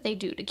work that they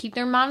do to keep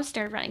their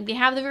monastery running. They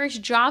have the various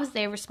jobs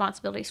they have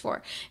responsibilities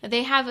for.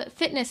 They have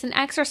fitness and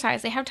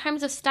exercise. They have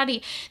times of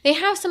study. They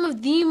have some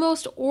of the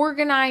most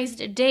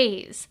organized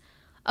days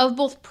of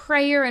both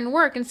prayer and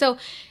work. And so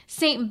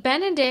Saint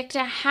Benedict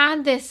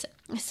had this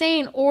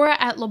saying, ora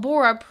et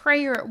labora,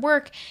 prayer at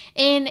work,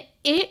 and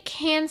it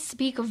can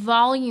speak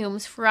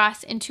volumes for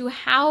us into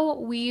how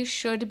we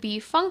should be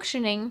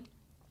functioning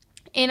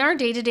in our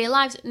day-to-day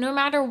lives, no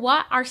matter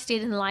what our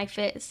state in life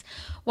is,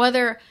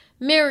 whether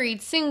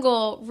married,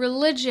 single,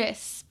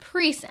 religious,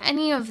 priest,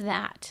 any of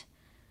that.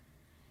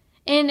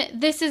 And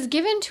this is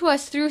given to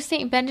us through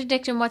St.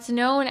 Benedict and what's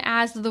known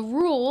as the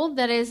rule,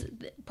 that is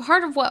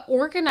part of what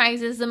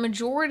organizes the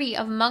majority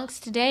of monks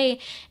today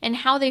and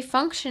how they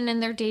function in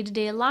their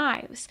day-to-day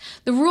lives.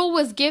 The rule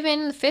was given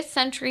in the 5th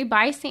century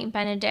by St.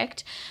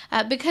 Benedict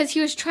because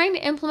he was trying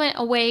to implement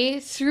a way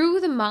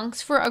through the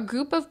monks for a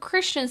group of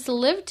Christians to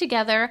live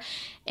together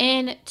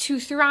and to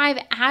thrive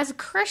as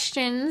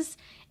Christians,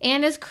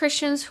 and as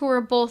Christians who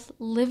are both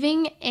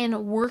living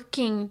and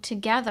working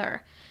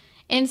together.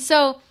 And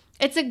so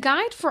it's a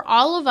guide for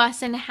all of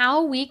us in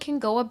how we can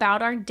go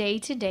about our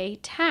day-to-day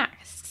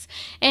tasks.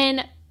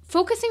 And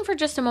focusing for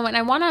just a moment,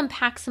 I want to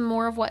unpack some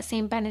more of what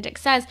St. Benedict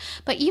says,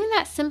 but even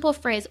that simple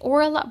phrase,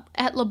 ora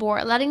et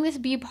labora, letting this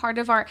be part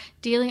of our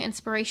daily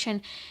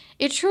inspiration,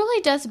 it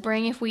truly does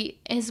bring,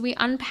 as we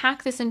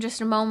unpack this in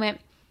just a moment,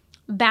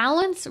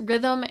 balance,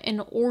 rhythm,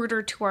 and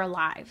order to our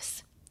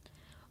lives.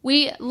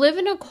 We live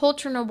in a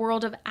culture and a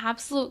world of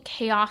absolute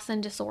chaos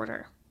and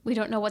disorder. We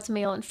don't know what's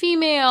male and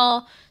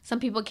female. Some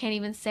people can't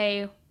even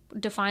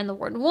define the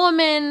word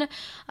woman.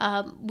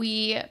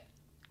 We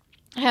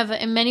have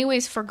in many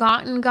ways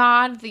forgotten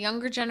God. The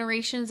younger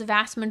generations, the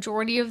vast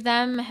majority of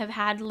them, have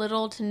had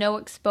little to no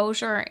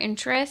exposure or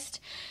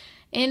interest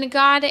in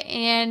God,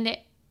 and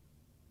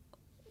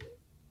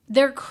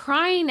they're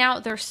crying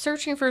out, they're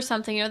searching for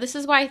something. This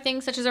is why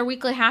things such as our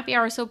weekly happy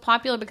hour is so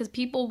popular, because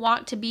people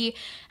want to be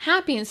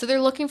happy. And so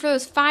they're looking for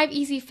those 5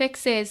 easy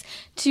fixes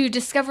to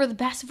discover the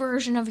best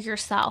version of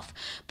yourself.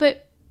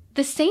 But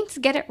the saints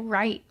get it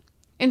right.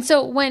 And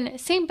so when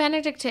St.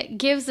 Benedict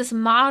gives this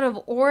motto of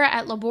ora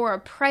et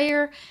labora,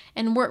 prayer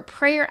and work,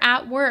 prayer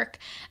at work,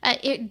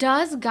 it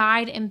does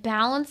guide in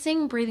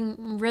balancing,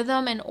 breathing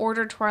rhythm and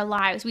order to our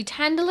lives. We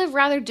tend to live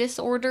rather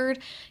disordered,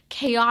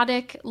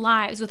 chaotic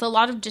lives with a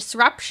lot of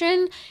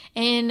disruption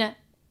and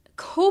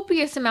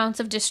copious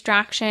amounts of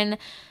distraction,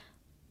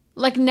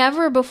 like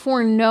never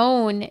before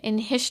known in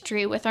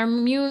history, with our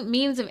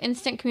means of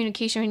instant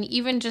communication, and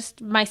even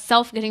just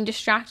myself getting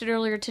distracted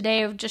earlier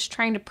today of just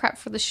trying to prep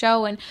for the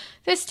show, and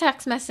this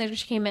text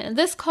message came in and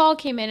this call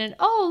came in, and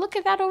oh, look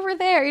at that over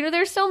there.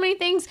 There's so many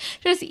things,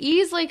 just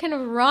easily kind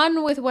of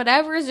run with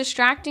whatever is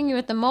distracting you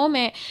at the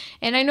moment.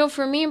 And I know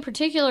for me in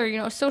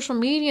particular, social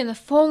media and the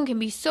phone can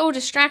be so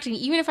distracting,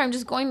 even if I'm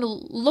just going to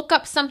look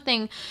up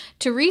something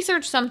to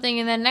research something,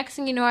 and then next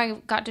thing you know,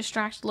 I got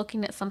distracted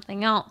looking at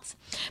something else.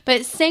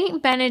 But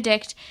St.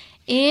 Benedict,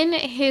 in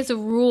his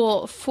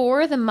rule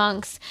for the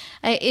monks,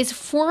 is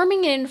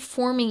forming and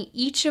informing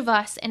each of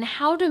us and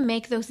how to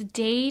make those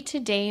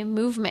day-to-day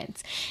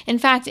movements. In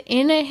fact,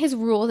 in his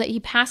rule that he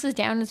passes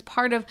down as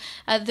part of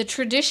the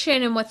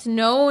tradition and what's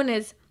known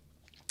as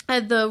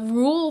the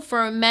rule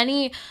for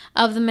many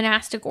of the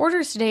monastic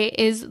orders today,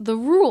 is the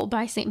rule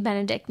by St.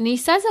 Benedict. And he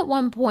says at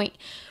one point,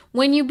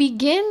 when you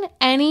begin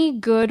any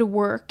good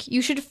work,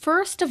 you should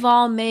first of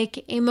all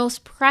make a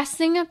most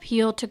pressing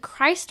appeal to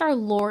Christ our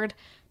Lord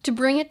to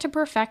bring it to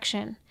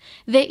perfection,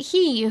 that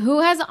he who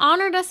has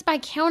honored us by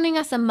counting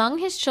us among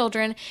his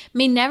children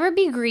may never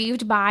be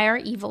grieved by our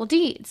evil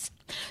deeds.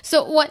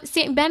 So what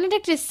St.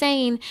 Benedict is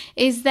saying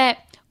is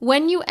that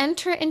when you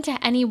enter into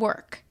any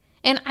work,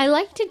 and I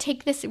like to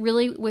take this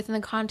really within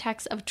the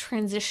context of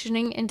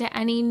transitioning into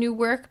any new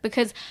work,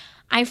 because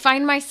I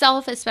find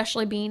myself,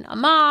 especially being a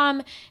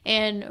mom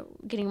and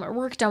getting my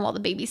work done while the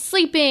baby's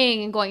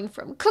sleeping and going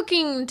from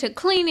cooking to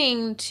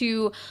cleaning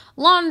to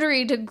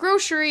laundry to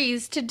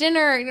groceries to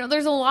dinner,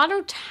 there's a lot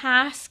of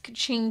task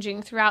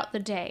changing throughout the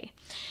day.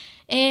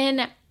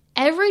 And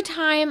every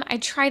time I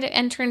try to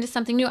enter into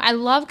something new, I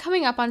love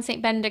coming up on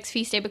St. Benedict's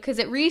feast day because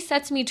it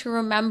resets me to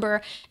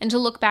remember and to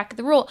look back at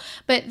the rule.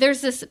 But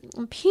there's this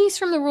piece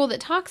from the rule that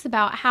talks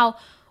about how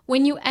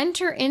when you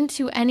enter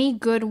into any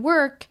good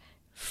work,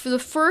 the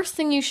first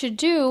thing you should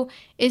do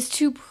is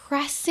to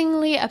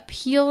pressingly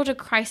appeal to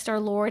Christ our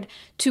Lord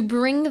to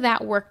bring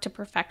that work to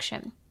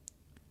perfection.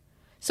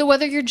 So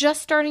whether you're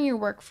just starting your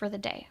work for the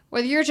day,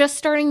 whether you're just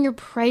starting your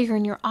prayer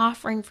and your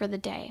offering for the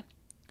day,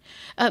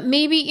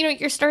 maybe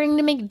you're starting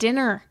to make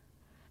dinner,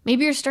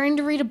 maybe you're starting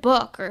to read a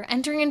book or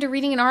entering into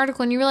reading an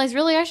article and you realize,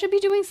 really, I should be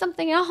doing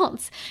something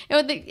else.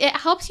 It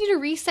helps you to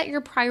reset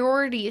your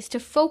priorities, to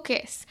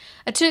focus,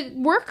 to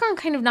work on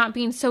kind of not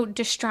being so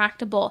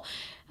distractible.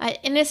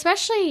 And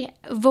especially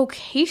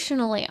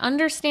vocationally,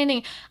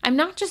 understanding I'm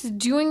not just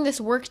doing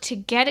this work to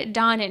get it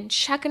done and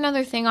check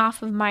another thing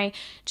off of my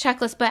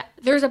checklist, but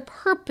there's a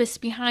purpose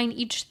behind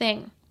each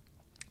thing.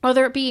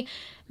 Whether it be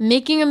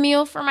making a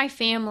meal for my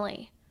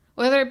family,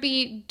 whether it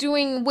be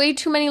doing way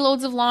too many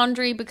loads of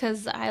laundry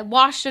because I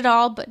washed it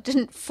all but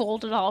didn't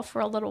fold it all for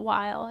a little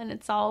while and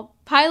it's all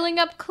piling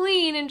up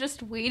clean and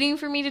just waiting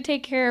for me to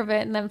take care of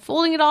it, and then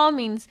folding it all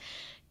means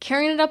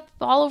carrying it up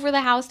all over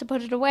the house to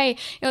put it away.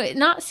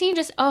 Not seeing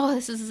just,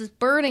 this is this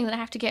burden that I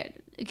have to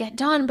get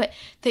done, but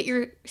that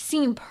you're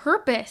seeing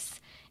purpose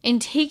in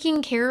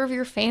taking care of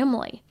your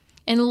family.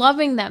 and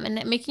loving them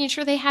and making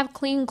sure they have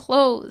clean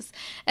clothes.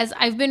 As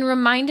I've been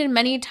reminded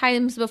many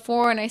times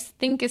before, and I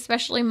think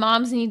especially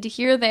moms need to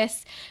hear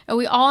this, and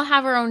we all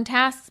have our own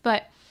tasks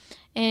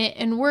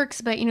and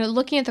works, but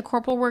looking at the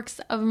corporal works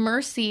of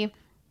mercy,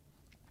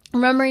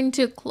 remembering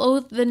to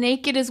clothe the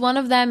naked is one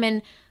of them,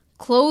 and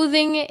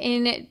clothing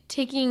in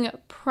taking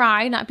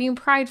pride, not being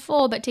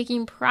prideful, but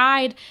taking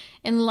pride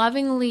in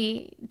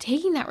lovingly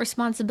taking that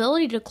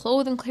responsibility to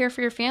clothe and care for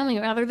your family,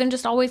 rather than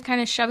just always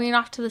kind of shoving it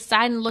off to the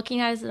side and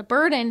looking at it as a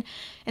burden,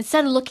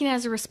 instead of looking at it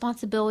as a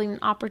responsibility and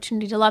an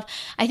opportunity to love.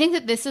 I think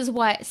that this is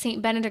what St.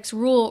 Benedict's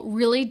rule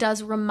really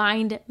does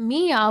remind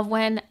me of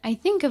when I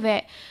think of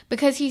it,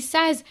 because he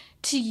says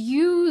to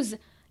use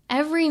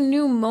every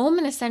new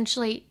moment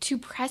essentially to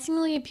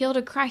pressingly appeal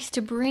to Christ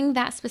to bring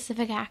that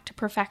specific act to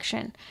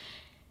perfection.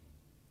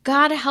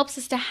 God helps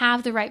us to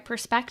have the right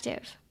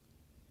perspective,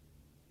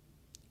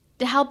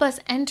 to help us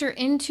enter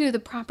into the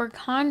proper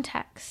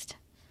context.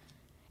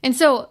 And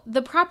so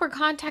the proper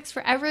context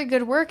for every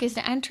good work is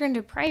to enter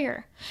into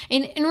prayer.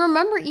 And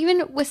remember,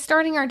 even with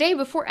starting our day,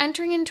 before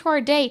entering into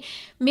our day,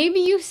 maybe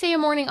you say a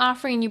morning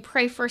offering and you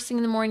pray first thing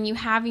in the morning. You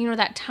have,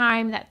 that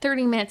time, that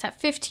 30 minutes,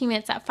 that 15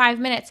 minutes, that 5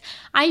 minutes.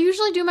 I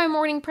usually do my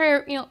morning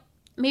prayer,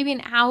 maybe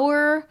an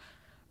hour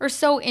or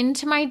so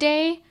into my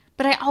day.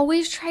 But I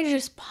always try to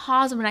just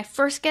pause when I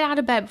first get out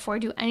of bed before I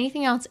do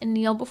anything else and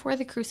kneel before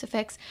the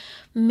crucifix,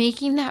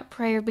 making that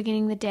prayer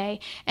beginning the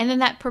day. And then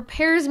that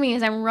prepares me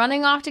as I'm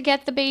running off to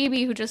get the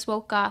baby who just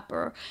woke up,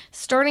 or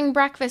starting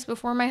breakfast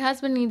before my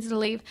husband needs to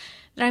leave,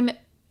 that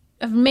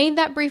I've made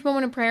that brief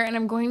moment of prayer and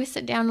I'm going to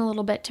sit down a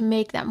little bit to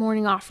make that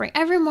morning offering.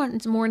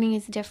 Everyone's morning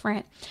is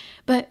different,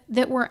 but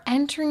that we're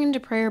entering into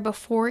prayer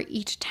before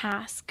each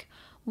task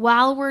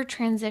while we're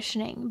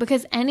transitioning,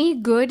 because any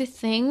good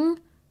thing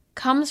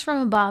comes from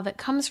above. It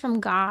comes from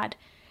God.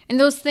 And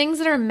those things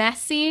that are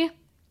messy,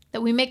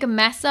 that we make a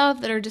mess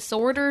of, that are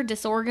disordered,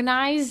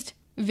 disorganized,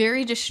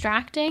 very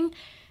distracting,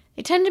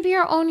 they tend to be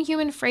our own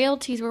human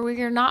frailties where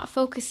we are not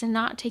focused and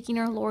not taking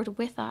our Lord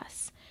with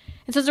us.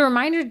 And so it's a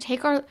reminder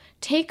to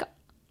take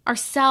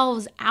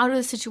ourselves out of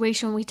the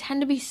situation when we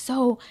tend to be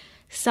so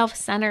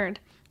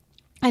self-centered.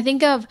 I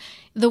think of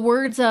the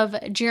words of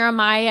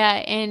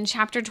Jeremiah in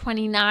chapter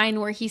 29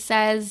 where he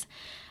says,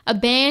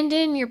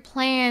 abandon your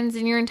plans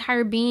and your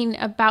entire being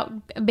to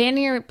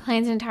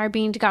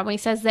God, when he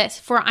says this,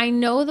 for I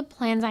know the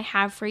plans I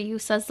have for you,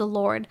 says the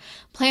Lord,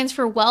 plans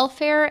for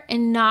welfare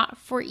and not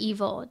for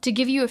evil, to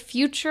give you a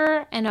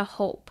future and a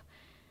hope.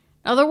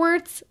 In other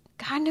words,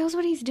 God knows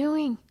what he's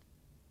doing.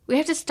 We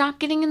have to stop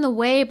getting in the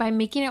way by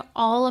making it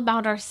all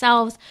about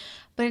ourselves,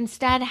 but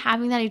instead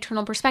having that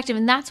eternal perspective.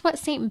 And that's what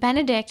St.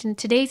 Benedict, and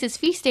today's his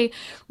feast day,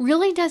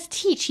 really does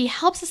teach. He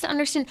helps us to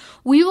understand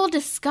we will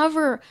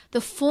discover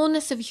the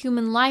fullness of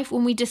human life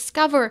when we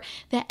discover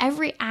that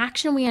every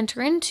action we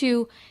enter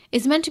into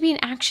is meant to be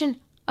an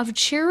action of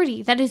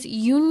charity, that is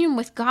union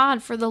with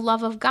God for the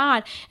love of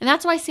God. And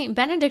that's why St.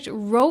 Benedict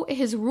wrote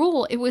his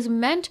rule. It was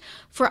meant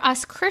for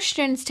us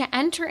Christians to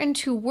enter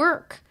into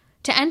work,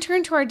 to enter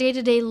into our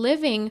day-to-day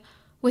living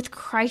with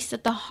Christ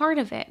at the heart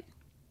of it.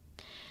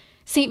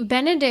 St.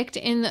 Benedict,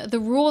 in the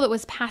rule that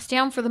was passed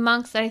down for the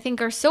monks that I think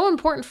are so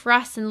important for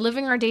us in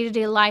living our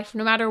day-to-day life,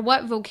 no matter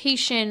what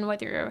vocation,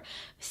 whether you're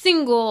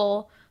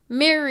single,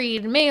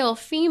 married, male,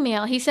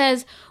 female, he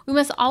says we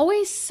must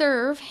always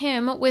serve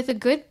him with the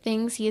good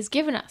things he has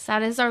given us.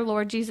 That is our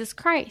Lord Jesus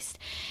Christ.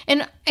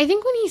 And I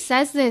think when he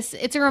says this,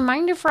 it's a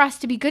reminder for us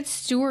to be good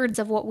stewards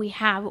of what we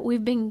have, what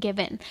we've been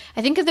given.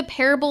 I think of the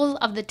parable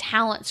of the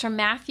talents from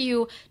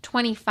Matthew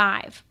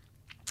 25.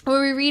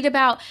 Where we read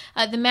about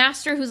the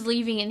master who's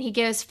leaving, and he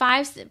gives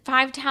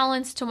five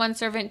talents to one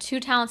servant, 2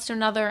 talents to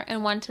another,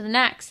 and 1 to the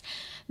next.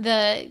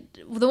 The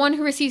one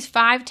who receives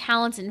 5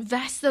 talents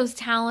invests those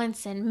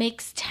talents and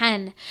makes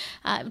 10,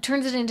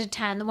 turns it into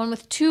 10. The one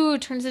with 2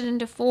 turns it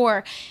into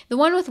 4. The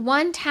one with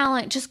 1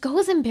 talent just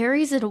goes and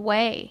buries it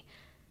away,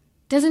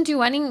 doesn't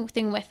do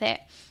anything with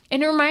it.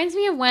 And it reminds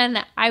me of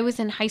when I was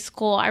in high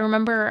school. I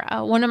remember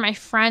one of my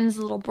friend's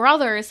little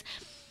brothers,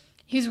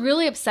 he was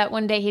really upset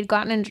one day. He'd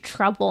gotten into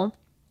trouble.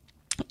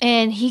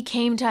 And he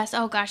came to us,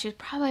 he was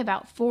probably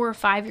about 4 or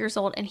 5 years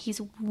old, and he's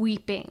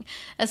weeping.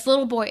 This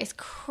little boy is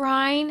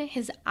crying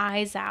his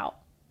eyes out.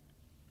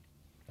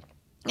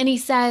 And he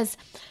says,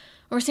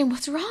 we're saying,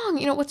 what's wrong?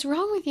 What's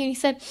wrong with you? And he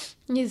said,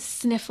 he's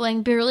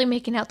sniffling, barely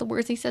making out the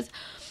words. He says,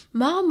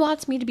 Mom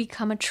wants me to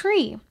become a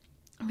tree.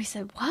 And we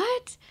said,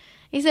 what?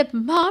 He said,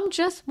 Mom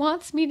just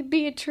wants me to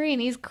be a tree.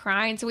 And he's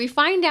crying. So we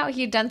find out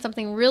he had done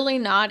something really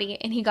naughty,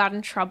 and he got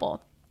in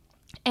trouble.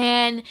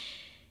 And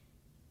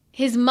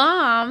his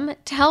mom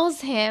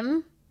tells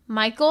him,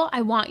 Michael,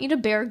 I want you to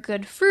bear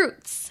good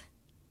fruits.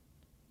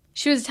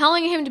 She was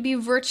telling him to be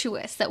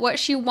virtuous, that what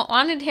she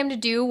wanted him to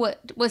do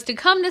was to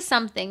come to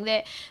something,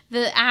 that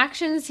the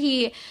actions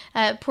he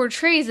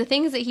portrays, the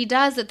things that he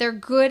does, that they're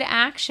good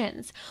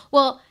actions.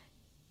 Well,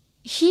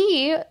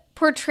 he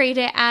portrayed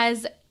it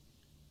as,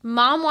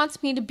 Mom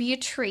wants me to be a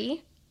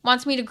tree,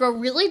 wants me to grow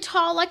really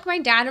tall like my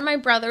dad and my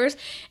brothers,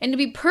 and to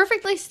be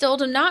perfectly still,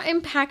 to not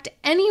impact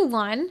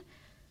anyone,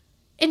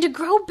 and to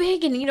grow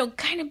big and,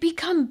 kind of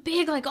become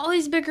big like all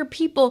these bigger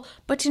people,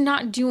 but to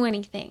not do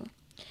anything.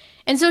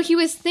 And so he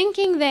was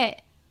thinking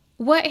that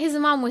what his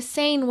mom was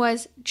saying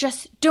was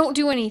just don't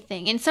do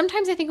anything. And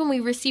sometimes I think when we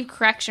receive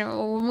correction,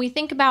 or when we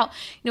think about,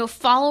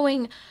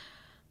 following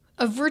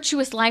a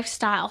virtuous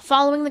lifestyle,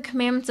 following the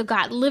commandments of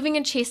God, living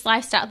a chaste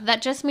lifestyle,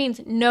 that just means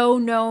no,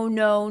 no,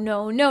 no,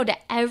 no, no to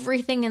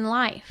everything in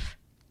life.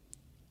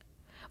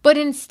 But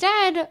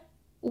instead,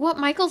 what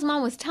Michael's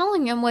mom was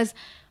telling him was,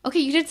 okay,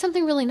 you did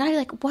something really naughty.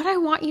 Like, what I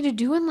want you to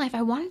do in life,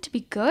 I want it to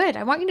be good.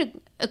 I want you to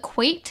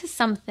equate to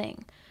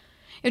something.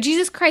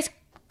 Jesus Christ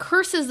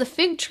curses the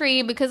fig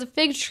tree because a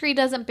fig tree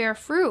doesn't bear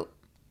fruit.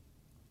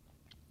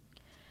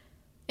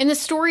 In the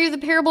story of the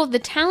parable of the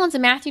talents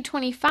in Matthew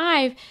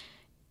 25,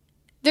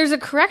 there's a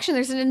correction,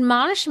 there's an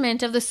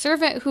admonishment of the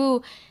servant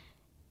who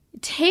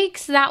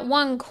takes that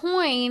one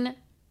coin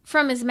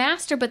from his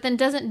master, but then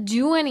doesn't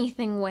do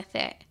anything with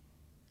it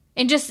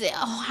and just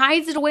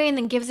hides it away and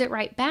then gives it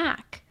right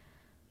back.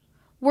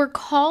 We're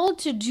called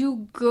to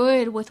do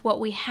good with what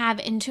we have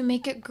and to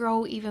make it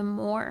grow even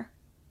more.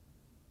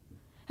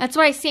 That's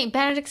why St.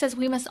 Benedict says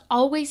we must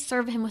always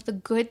serve him with the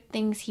good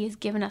things he has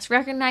given us,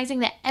 recognizing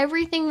that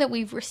everything that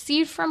we've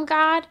received from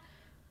God,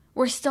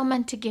 we're still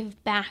meant to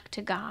give back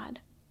to God.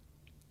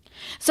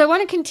 So I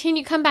want to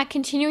continuing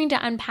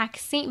to unpack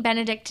St.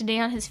 Benedict today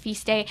on his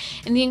feast day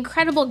and the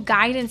incredible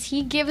guidance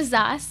he gives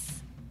us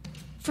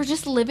for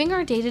just living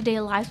our day-to-day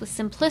lives with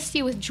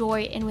simplicity, with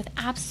joy, and with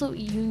absolute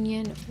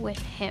union with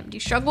him. Do you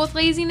struggle with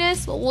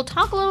laziness? Well, we'll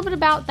talk a little bit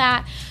about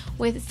that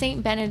with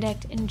St.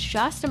 Benedict in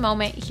just a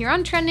moment here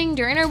on Trending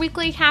during our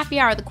weekly happy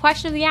hour. The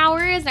question of the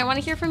hour is, and I want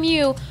to hear from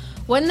you,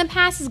 what in the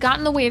past has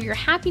gotten in the way of your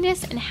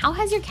happiness, and how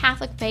has your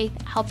Catholic faith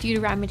helped you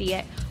to remedy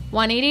it?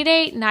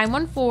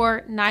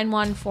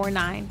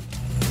 1-888-914-9149.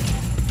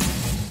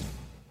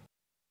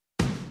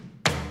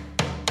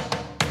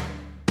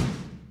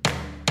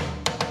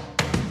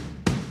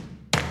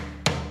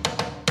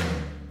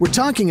 We're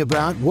talking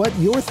about what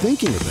you're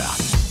thinking about.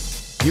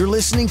 You're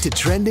listening to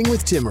Trending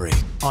with Timmerie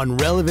on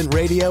Relevant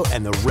Radio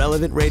and the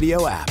Relevant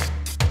Radio app.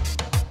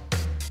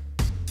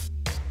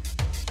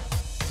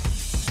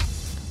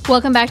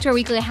 Welcome back to our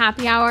weekly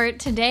happy hour.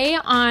 Today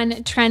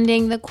on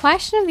Trending, the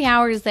question of the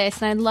hour is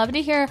this, and I'd love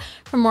to hear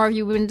from more of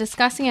you. We've been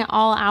discussing it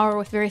all hour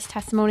with various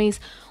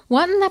testimonies.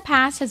 What in the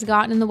past has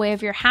gotten in the way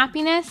of your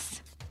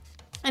happiness,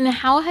 and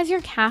how has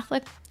your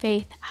Catholic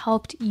faith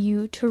helped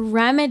you to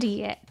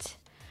remedy it?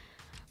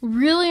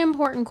 Really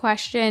important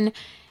question,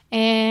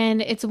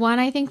 and it's one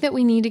I think that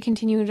we need to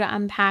continue to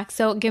unpack.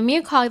 So give me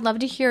a call. I'd love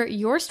to hear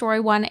your story,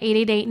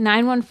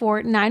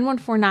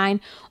 1-888-914-9149,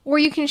 or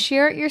you can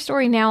share your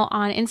story now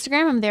on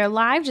Instagram. I'm there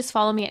live. Just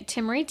follow me at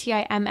Timmerie,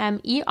 Timmerie.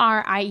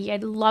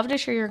 I'd love to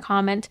share your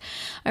comment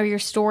or your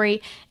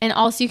story, and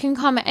also you can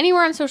comment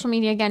anywhere on social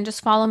media. Again,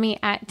 just follow me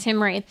at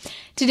Timmerie.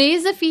 Today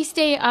is the feast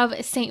day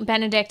of St.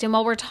 Benedict, and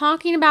while we're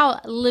talking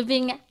about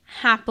living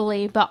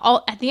happily, but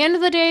at the end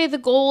of the day, the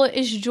goal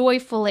is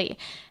joyfully.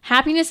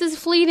 Happiness is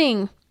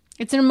fleeting.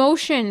 It's an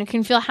emotion. It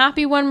can feel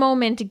happy one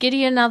moment,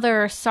 giddy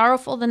another,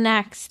 sorrowful the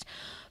next.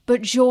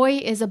 But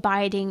joy is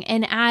abiding.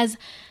 And as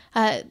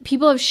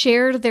people have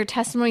shared their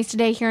testimonies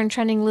today here in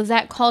Trending,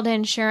 Lizette called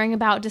in sharing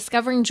about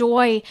discovering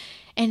joy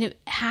and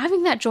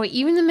having that joy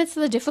even in the midst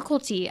of the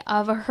difficulty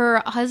of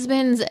her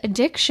husband's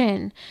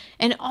addiction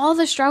and all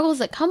the struggles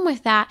that come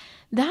with that.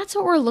 That's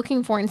what we're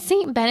looking for. And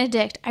St.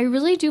 Benedict, I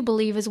really do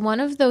believe, is one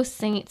of those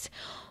saints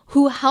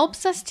who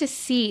helps us to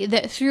see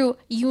that through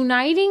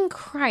uniting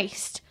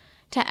Christ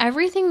to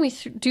everything we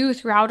do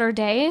throughout our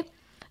day,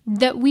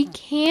 that we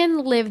can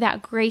live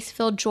that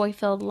grace-filled,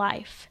 joy-filled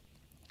life.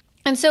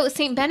 And so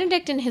St.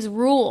 Benedict in his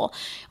rule,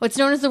 what's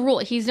known as the rule,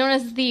 he's known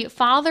as the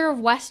father of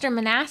Western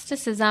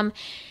monasticism.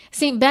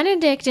 St.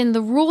 Benedict, in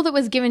the rule that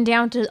was given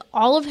down to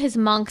all of his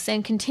monks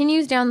and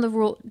continues down the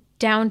rule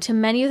down to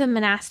many of the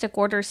monastic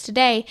orders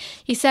today,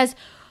 he says,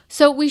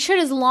 so we should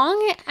at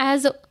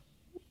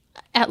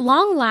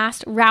long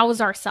last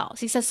rouse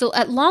ourselves. He says, so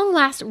at long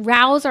last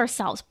rouse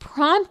ourselves,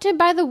 prompted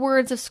by the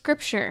words of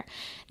Scripture.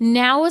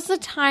 Now is the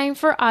time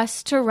for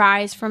us to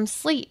rise from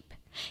sleep.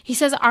 He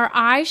says our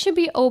eyes should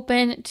be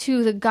open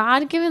to the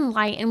God-given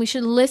light, and we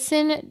should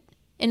listen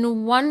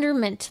in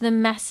wonderment to the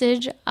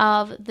message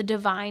of the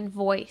divine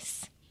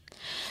voice.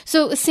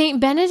 So St.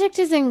 Benedict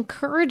is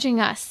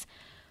encouraging us,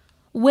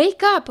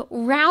 wake up,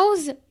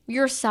 rouse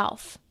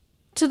yourself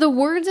to the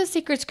words of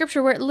sacred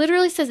Scripture, where it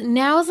literally says,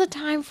 now is the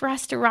time for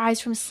us to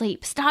rise from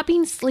sleep. Stop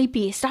being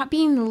sleepy. Stop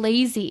being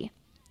lazy.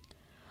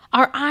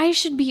 Our eyes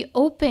should be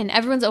open.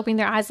 Everyone's opening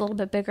their eyes a little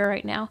bit bigger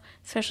right now,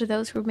 especially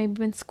those who have maybe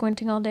been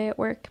squinting all day at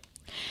work.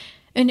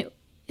 And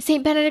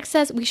St. Benedict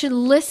says we should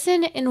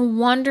listen in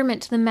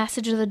wonderment to the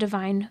message of the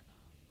divine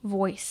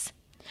voice.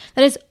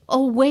 That is,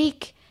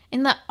 awake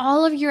and let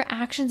all of your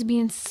actions be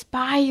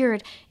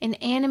inspired and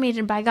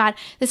animated by God.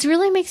 This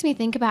really makes me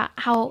think about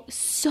how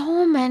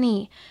so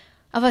many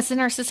of us in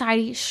our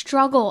society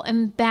struggle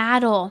and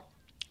battle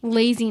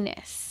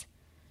laziness.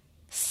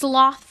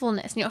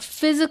 slothfulness,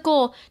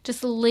 physical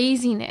just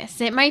laziness.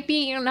 It might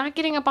be, not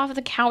getting up off of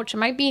the couch. It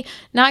might be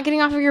not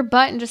getting off of your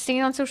butt and just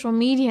staying on social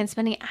media and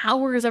spending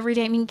hours every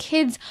day. I mean,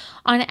 kids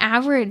on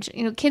average,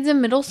 kids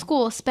in middle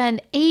school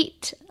spend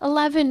 8,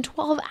 11,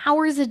 12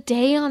 hours a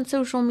day on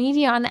social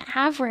media on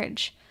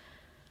average.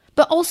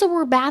 But also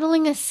we're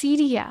battling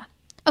acedia.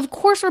 Of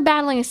course we're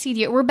battling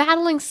acedia. We're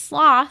battling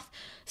sloth.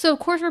 So of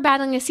course we're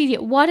battling acedia.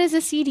 What is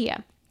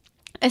acedia?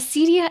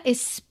 Acedia is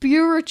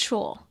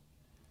spiritual.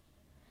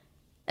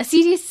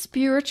 Acedia is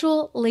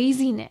spiritual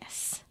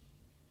laziness.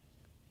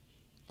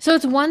 So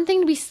it's one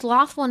thing to be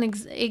slothful and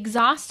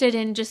exhausted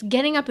and just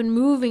getting up and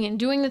moving and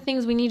doing the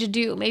things we need to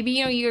do. Maybe,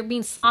 you're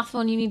being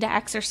slothful and you need to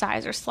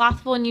exercise, or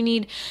slothful and you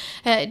need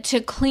to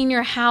clean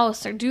your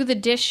house or do the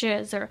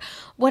dishes or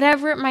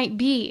whatever it might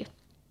be.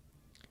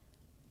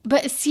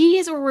 But acedia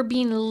is where we're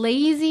being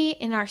lazy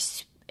in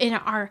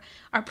our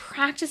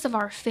practice of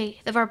our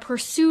faith, of our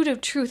pursuit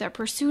of truth, our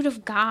pursuit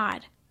of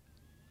God.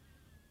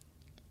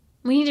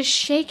 We need to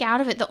shake out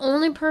of it. The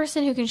only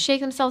person who can shake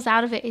themselves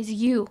out of it is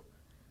you.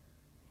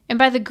 And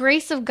by the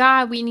grace of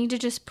God, we need to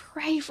just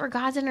pray for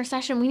God's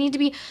intercession. We need to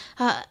be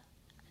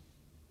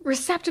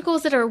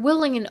receptacles that are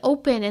willing and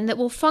open and that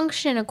will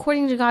function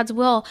according to God's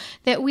will,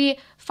 that we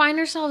find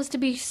ourselves to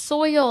be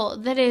soil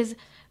that is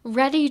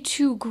ready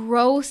to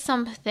grow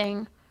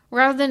something,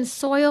 rather than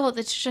soil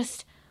that's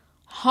just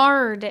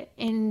hard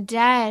and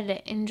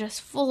dead and just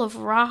full of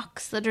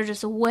rocks that are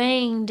just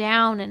weighing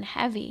down and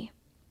heavy.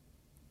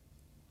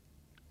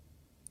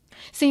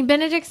 St.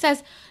 Benedict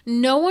says,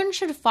 no one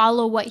should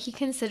follow what he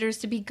considers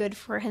to be good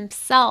for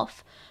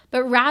himself,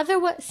 but rather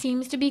what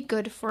seems to be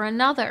good for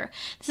another.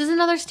 This is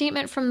another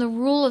statement from the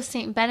rule of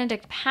St.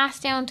 Benedict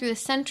passed down through the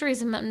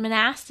centuries of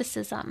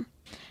monasticism.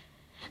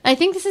 I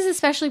think this is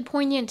especially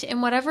poignant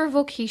in whatever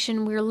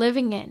vocation we're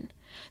living in,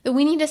 that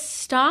we need to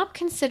stop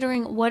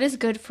considering what is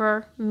good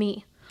for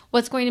me.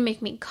 What's going to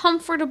make me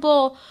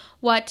comfortable?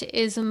 What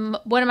am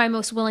I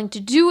most willing to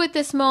do at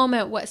this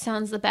moment? What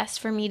sounds the best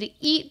for me to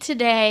eat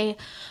today?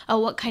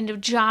 What kind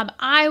of job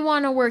I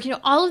want to work?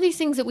 All of these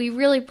things that we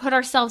really put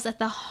ourselves at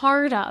the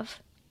heart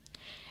of.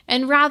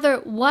 And rather,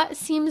 what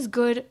seems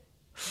good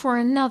for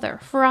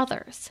another, for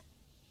others.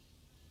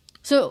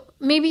 So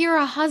maybe you're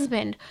a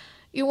husband.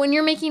 When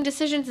you're making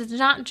decisions, it's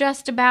not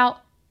just about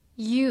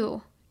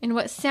you and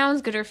what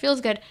sounds good or feels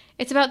good.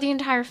 It's about the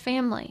entire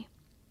family.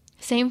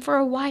 Same for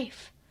a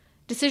wife.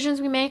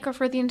 Decisions we make are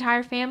for the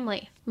entire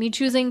family. Me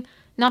choosing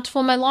not to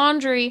fold my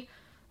laundry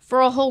for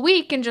a whole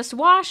week and just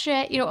wash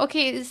it.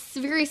 Okay, it's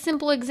a very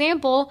simple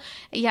example.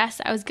 Yes,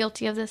 I was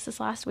guilty of this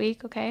last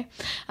week, okay?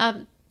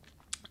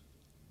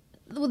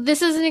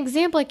 This is an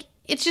example,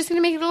 it's just going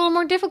to make it a little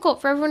more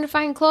difficult for everyone to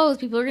find clothes.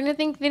 People are going to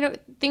think,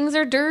 things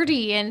are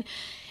dirty and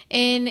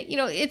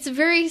it's a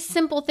very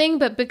simple thing,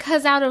 but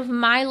because out of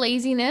my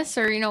laziness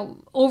or,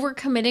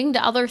 overcommitting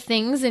to other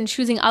things and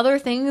choosing other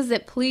things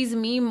that please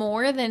me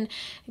more than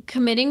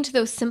committing to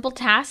those simple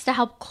tasks to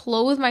help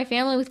clothe my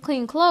family with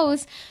clean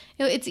clothes,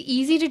 it's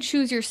easy to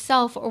choose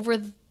yourself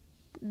over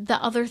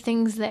the other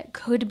things that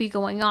could be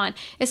going on,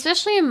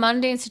 especially in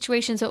mundane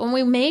situations. So when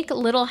we make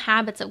little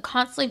habits of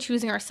constantly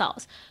choosing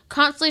ourselves,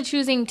 constantly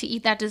choosing to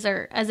eat that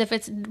dessert as if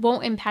it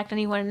won't impact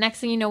anyone, and next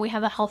thing you know, we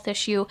have a health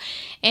issue,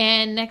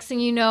 and next thing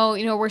you know,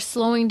 we're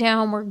slowing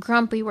down, we're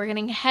grumpy, we're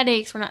getting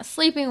headaches, we're not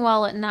sleeping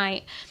well at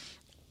night.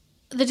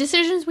 The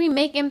decisions we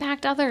make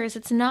impact others.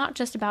 It's not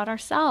just about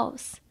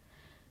ourselves.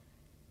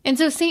 And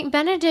so St.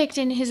 Benedict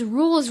in his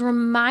rule is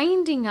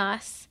reminding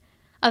us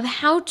of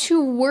how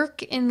to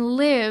work and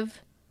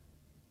live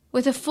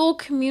with a full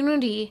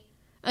community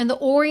and the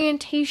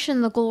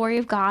orientation, the glory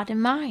of God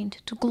in mind,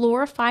 to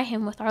glorify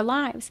him with our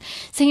lives.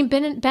 St.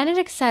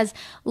 Benedict says,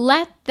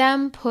 let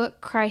them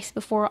put Christ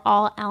before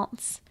all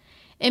else,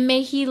 and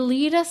may he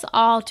lead us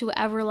all to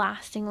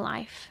everlasting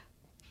life.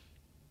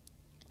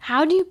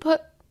 How do you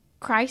put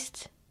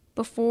Christ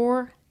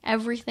before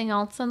everything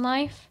else in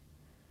life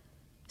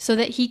so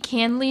that he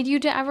can lead you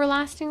to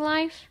everlasting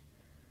life?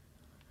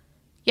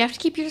 You have to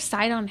keep your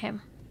sight on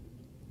him.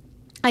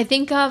 I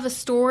think of a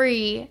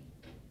story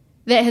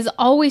that has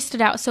always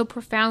stood out so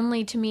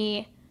profoundly to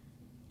me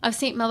of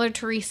St. Mother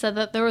Teresa,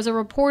 that there was a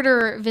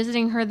reporter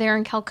visiting her there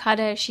in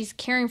Calcutta. She's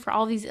caring for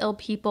all these ill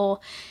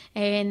people,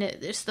 and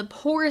it's the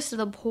poorest of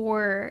the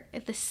poor,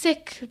 the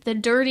sick, the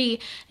dirty,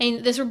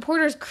 and this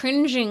reporter is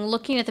cringing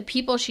looking at the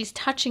people she's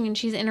touching and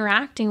she's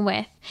interacting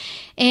with.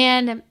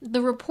 And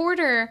the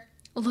reporter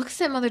looks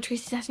at Mother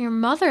Teresa and asks her,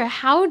 "Mother,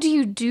 how do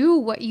you do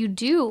what you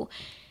do?"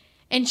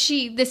 And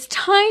this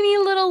tiny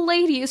little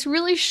lady, this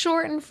really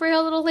short and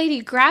frail little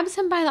lady, grabs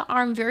him by the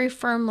arm very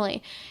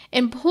firmly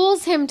and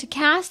pulls him to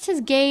cast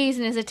his gaze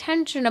and his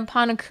attention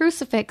upon a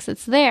crucifix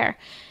that's there.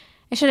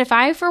 And said, if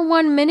I for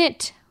one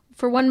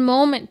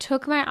moment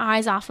took my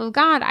eyes off of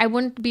God, I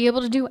wouldn't be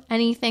able to do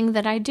anything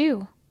that I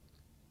do.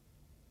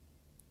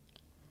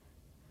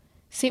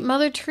 St.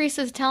 Mother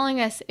Teresa is telling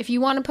us, if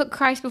you want to put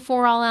Christ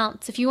before all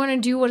else, if you want to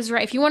do what is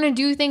right, if you want to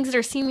do things that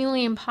are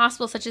seemingly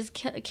impossible, such as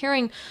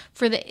caring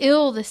for the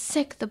ill, the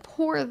sick, the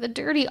poor, the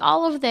dirty,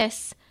 all of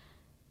this,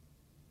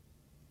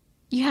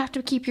 You have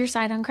to keep your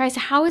sight on Christ.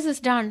 How is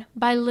this done?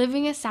 By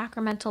living a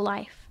sacramental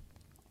life.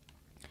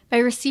 By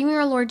receiving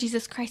our Lord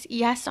Jesus Christ,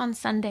 yes, on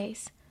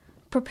Sundays.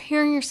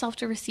 Preparing yourself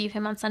to receive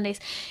him on Sundays.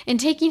 And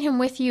taking him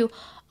with you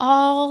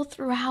all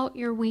throughout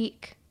your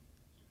week.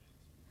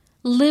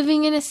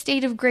 Living in a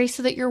state of grace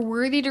so that you're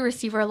worthy to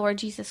receive our Lord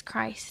Jesus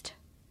Christ.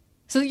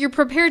 So that you're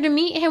prepared to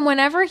meet him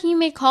whenever he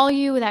may call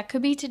you. That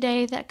could be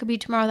today, that could be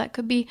tomorrow, that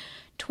could be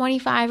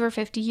 25 or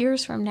 50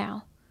 years from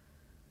now.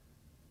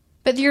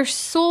 But your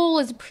soul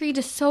is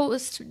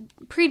predisposed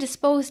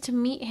to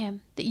meet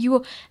him, that you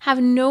will have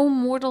no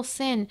mortal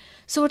sin.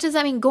 So what does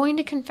that mean? Going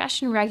to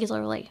confession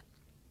regularly.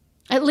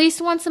 At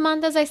least once a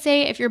month, as I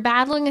say. If you're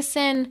battling a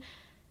sin,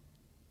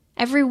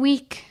 every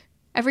week,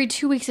 every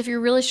 2 weeks, if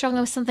you're really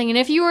struggling with something. And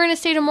if you are in a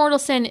state of mortal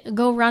sin,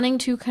 go running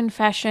to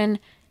confession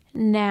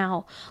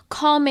now.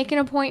 Call, make an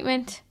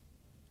appointment.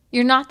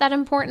 You're not that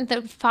important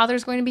that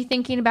Father's going to be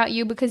thinking about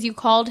you because you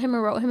called him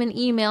or wrote him an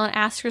email and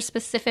asked for a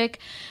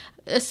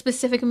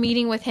specific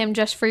meeting with him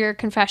just for your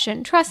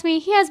confession. Trust me,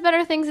 he has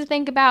better things to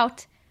think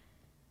about.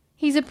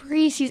 He's a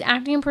priest. He's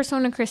acting in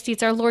persona Christi.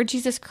 It's our Lord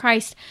Jesus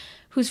Christ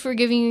who's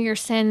forgiving you your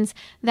sins.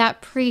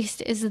 That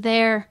priest is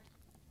there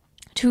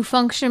to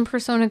function in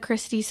persona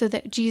Christi so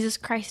that Jesus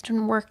Christ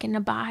can work and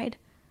abide.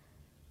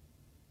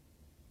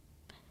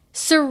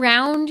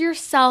 Surround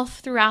yourself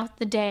throughout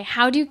the day.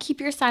 How do you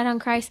keep your sight on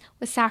Christ?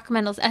 With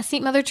sacramentals. As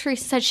St. Mother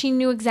Teresa said, she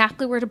knew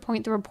exactly where to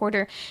point the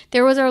reporter.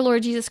 There was our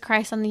Lord Jesus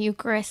Christ on the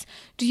Eucharist.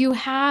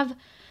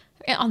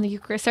 On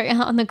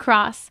the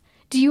cross.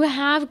 Do you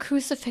have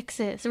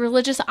crucifixes,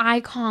 religious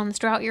icons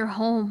throughout your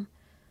home?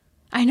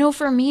 I know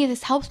for me,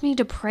 this helps me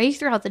to pray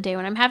throughout the day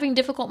when I'm having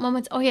difficult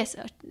moments. Oh yes,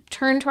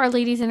 turn to Our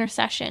Lady's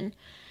intercession.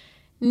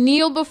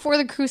 Kneel before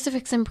the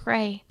crucifix and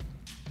pray.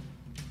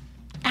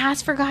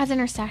 Ask for God's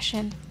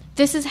intercession.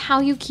 This is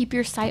how you keep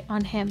your sight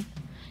on him.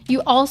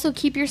 You also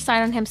keep your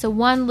sight on him. So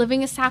 1,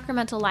 living a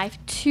sacramental life.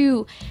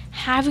 2,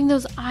 having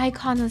those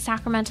icons and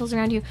sacramentals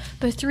around you.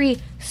 But 3,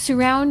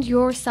 surround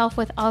yourself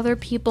with other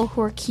people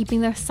who are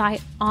keeping their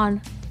sight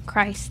on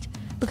Christ,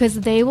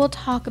 because they will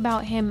talk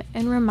about him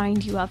and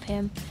remind you of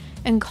him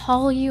and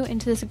call you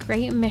into this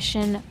great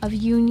mission of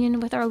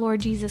union with our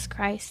Lord Jesus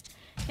Christ.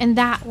 And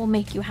that will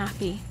make you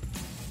happy.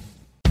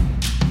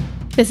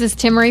 This is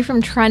Timmerie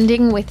from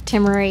Trending with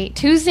Timmerie.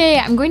 Tuesday,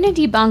 I'm going to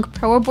debunk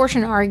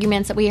pro-abortion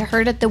arguments that we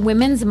heard at the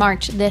Women's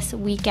March this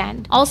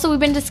weekend. Also, we've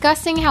been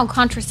discussing how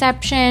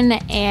contraception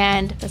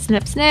and the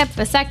snip-snip,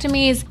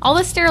 vasectomies, all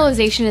the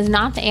sterilization is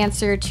not the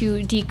answer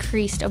to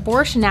decreased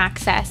abortion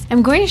access.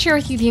 I'm going to share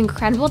with you the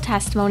incredible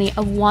testimony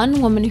of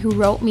one woman who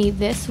wrote me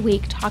this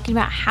week talking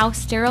about how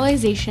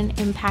sterilization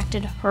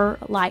impacted her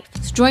life.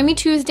 So join me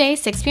Tuesday,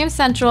 6 p.m.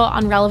 Central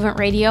on Relevant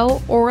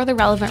Radio or the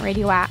Relevant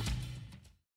Radio app.